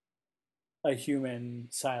a human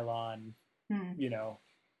Cylon,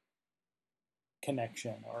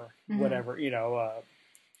 connection or whatever,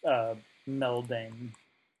 melding,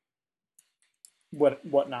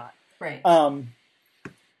 whatnot. Right.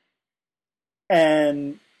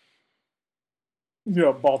 And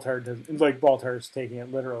Baltar does, like, Baltar's taking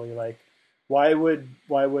it literally. Like, why would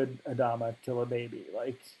Adama kill a baby?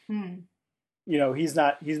 Like, he's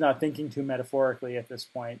not thinking too metaphorically at this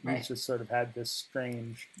point. Right. He's just sort of had this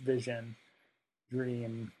strange vision,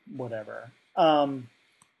 dream, whatever.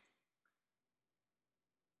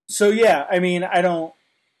 So yeah, I mean, I don't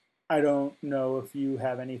know if you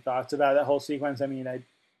have any thoughts about that whole sequence. I mean, I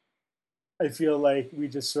feel like we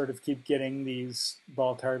just sort of keep getting these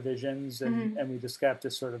Baltar visions, and we just have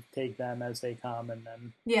to sort of take them as they come, and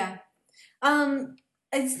then yeah.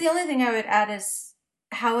 It's the only thing I would add is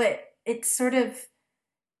how it's sort of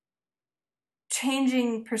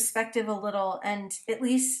changing perspective a little, and at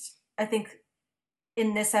least I think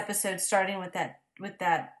in this episode, starting with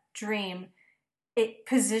that dream, it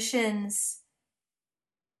positions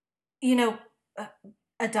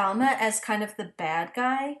Adama as kind of the bad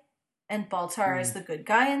guy and Baltar as the good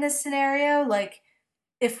guy in this scenario. Like,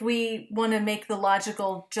 if we want to make the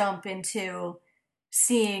logical jump into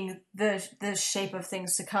seeing the shape of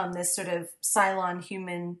things to come, this sort of Cylon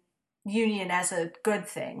human union as a good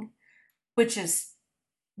thing, which is,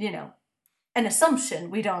 an assumption.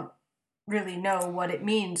 We don't really know what it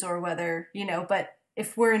means or whether, but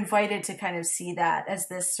if we're invited to kind of see that as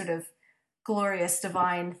this sort of glorious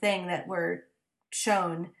divine thing that we're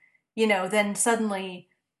shown, then suddenly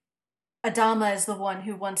Adama is the one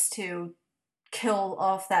who wants to kill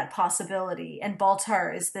off that possibility, and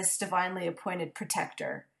Baltar is this divinely appointed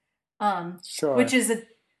protector, which Sure. is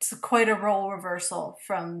it's quite a role reversal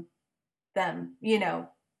from them,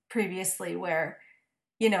 previously, where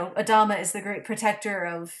Adama is the great protector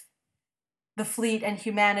of the fleet and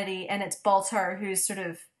humanity, and it's Baltar who's sort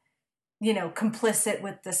of complicit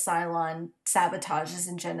with the Cylon sabotages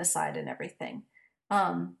and genocide and everything.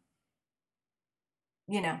 Um,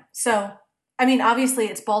 so I mean, obviously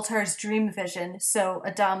it's Baltar's dream vision, so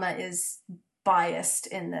Adama is biased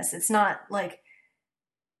in this. It's not like,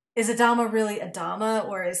 is Adama really Adama,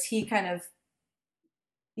 or is he kind of,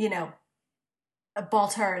 you know,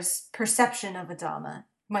 Baltar's perception of Adama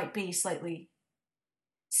might be slightly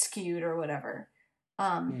skewed or whatever.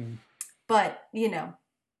 Mm. But,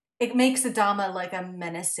 it makes Adama like a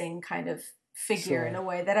menacing kind of figure in a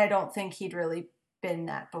way that I don't think he'd really been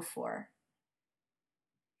that before.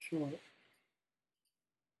 Sure.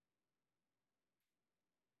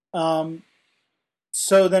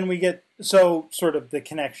 So then we get sort of the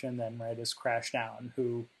connection then, right, is Crashdown,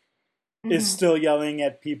 who is still yelling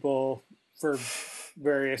at people for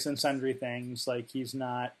various and sundry things. Like, he's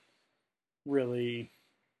not really,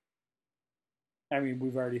 I mean,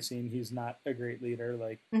 we've already seen he's not a great leader.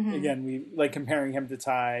 Like, again, we like comparing him to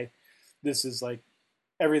Ty. This is like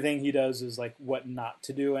everything he does is like what not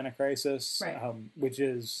to do in a crisis, right. Which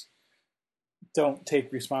is don't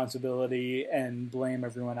take responsibility and blame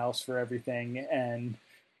everyone else for everything, and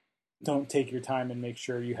don't take your time and make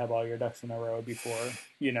sure you have all your ducks in a row before,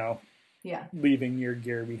 leaving your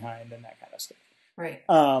gear behind and that kind of stuff. Right.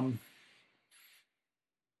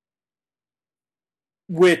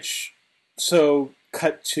 So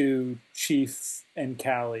cut to Chief and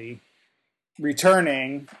Callie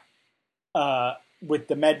returning with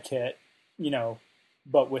the med kit,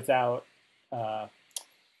 but without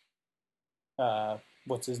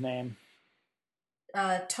what's his name?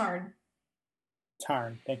 Tarn.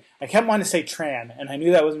 I kept wanting to say Tran, and I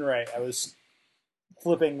knew that wasn't right. I was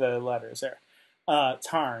flipping the letters there.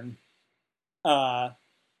 Tarn.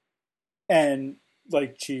 And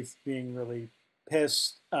like Chief being really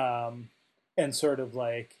pissed, and sort of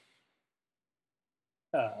like,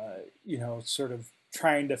 sort of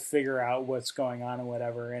trying to figure out what's going on and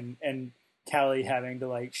whatever, and Callie having to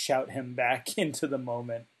like shout him back into the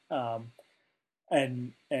moment,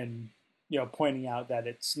 and pointing out that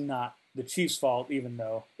it's not the Chief's fault, even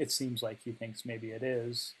though it seems like he thinks maybe it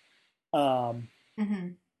is.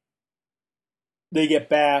 They get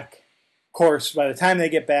back. Of course, by the time they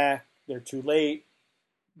get back, they're too late.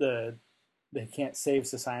 They can't save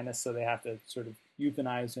Sisinus, so they have to sort of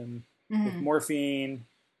euthanize him with morphine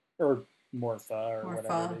or Morpha or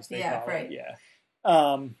whatever it is they call it. Yeah.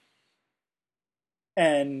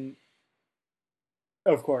 And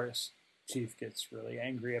of course, Chief gets really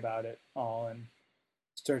angry about it all and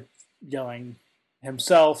starts yelling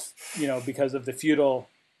himself, because of the feudal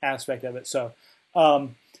aspect of it. So,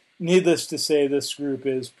 needless to say, this group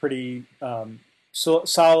is pretty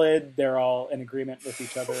solid. They're all in agreement with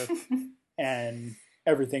each other, and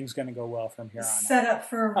everything's going to go well from here on. Set up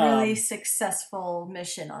for a really successful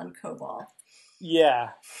mission on Kobol.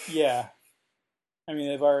 Yeah. I mean,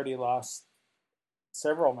 they've already lost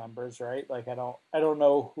several members, right? Like, I don't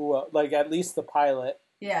know who. Like, at least the pilot.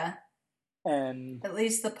 Yeah. And at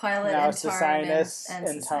least the pilot now and Tarn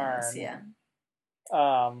and Tarn. Yeah.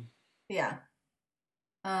 Yeah.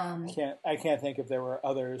 I can't think if there were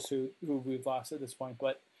others who we've lost at this point,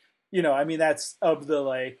 but I mean, that's of the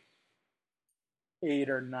like 8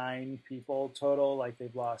 or 9 people total. Like,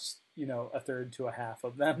 they've lost a third to a half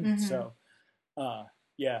of them. So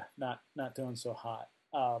yeah, not doing so hot.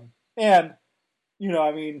 And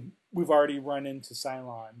I mean, we've already run into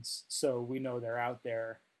Cylons, so we know they're out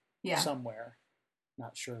there somewhere.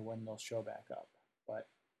 Not sure when they'll show back up, but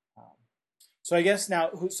so I guess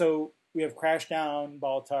now, so we have Crashdown,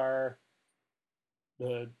 Baltar,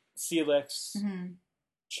 the Celix,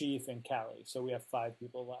 Chief, and Callie. So we have 5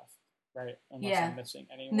 people left, right? Unless I'm missing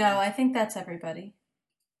anyone. No, I think that's everybody.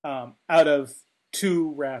 Out of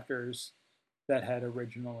 2 Raptors that had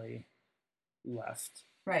originally left.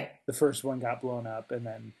 Right. The first one got blown up, and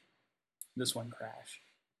then this one crashed.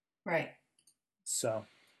 Right. So,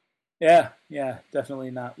 yeah,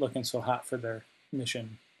 definitely not looking so hot for their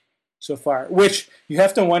mission so far. Which you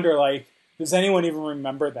have to wonder, like, does anyone even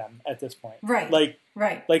remember them at this point? Right.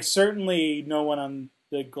 Like certainly no one on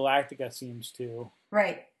the Galactica seems to.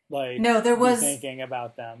 Right. Like, no, there was thinking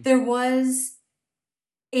about them. There was,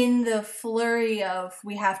 in the flurry of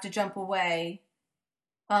we have to jump away.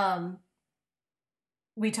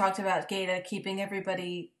 We talked about Gata keeping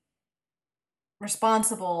everybody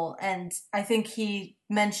responsible. And I think he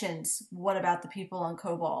mentions, what about the people on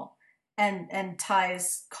Kobol? And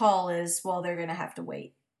Ty's call is, well, they're going to have to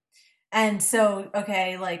wait. And so,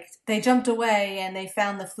 okay, like they jumped away and they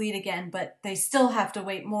found the fleet again, but they still have to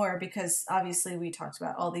wait more because obviously we talked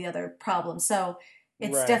about all the other problems. So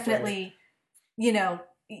it's definitely, you know,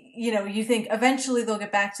 you think eventually they'll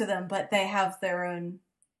get back to them, but they have their own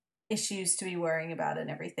issues to be worrying about and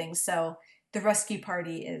everything. So the rescue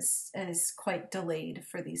party is quite delayed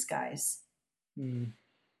for these guys. Mm.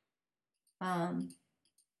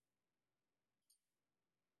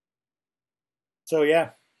 So yeah.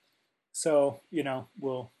 So,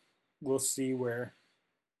 we'll see where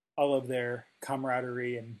all of their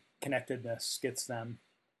camaraderie and connectedness gets them.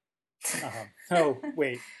 Oh,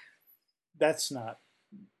 wait. That's not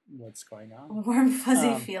what's going on. Warm,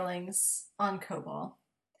 fuzzy feelings on Kobol.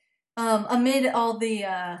 Amid all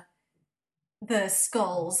the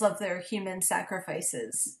skulls of their human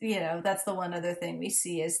sacrifices, that's the one other thing we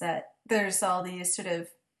see, is that there's all these sort of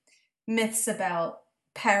myths about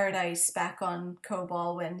paradise back on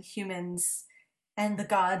Kobol when humans and the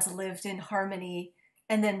gods lived in harmony,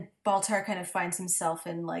 and then Baltar kind of finds himself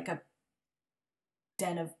in like a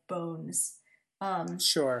den of bones.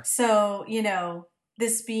 Sure. So,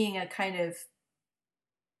 this being a kind of,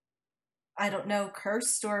 I don't know,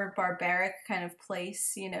 cursed or barbaric kind of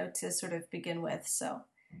place, to sort of begin with. So,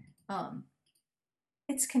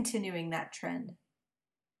 it's continuing that trend.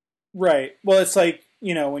 Right. Well, it's like,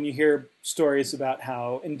 when you hear stories about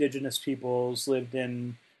how indigenous peoples lived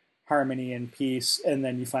in harmony and peace, and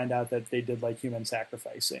then you find out that they did like human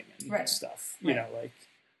sacrificing and stuff. Like,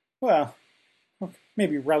 well,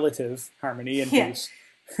 maybe relative harmony and peace.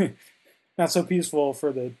 Not so peaceful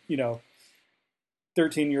for the,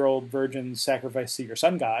 13-year-old virgin sacrifice to your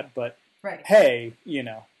sun god, but hey,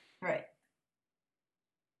 Right.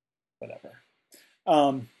 Whatever.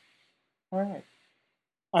 All right.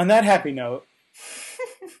 On that happy note,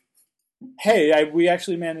 hey, we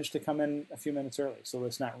actually managed to come in a few minutes early, so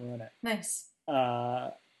let's not ruin it. Nice.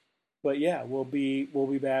 But yeah, we'll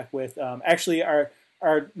be back with actually our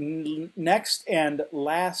next and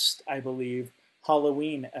last, I believe,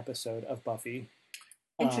 Halloween episode of Buffy.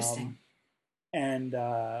 Interesting. And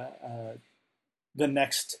the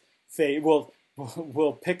next phase,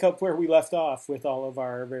 we'll pick up where we left off with all of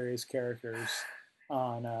our various characters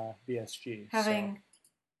on BSG. Having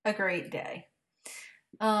a great day.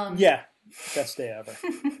 Yeah, best day ever.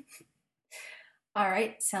 All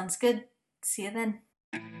right, sounds good. See you then.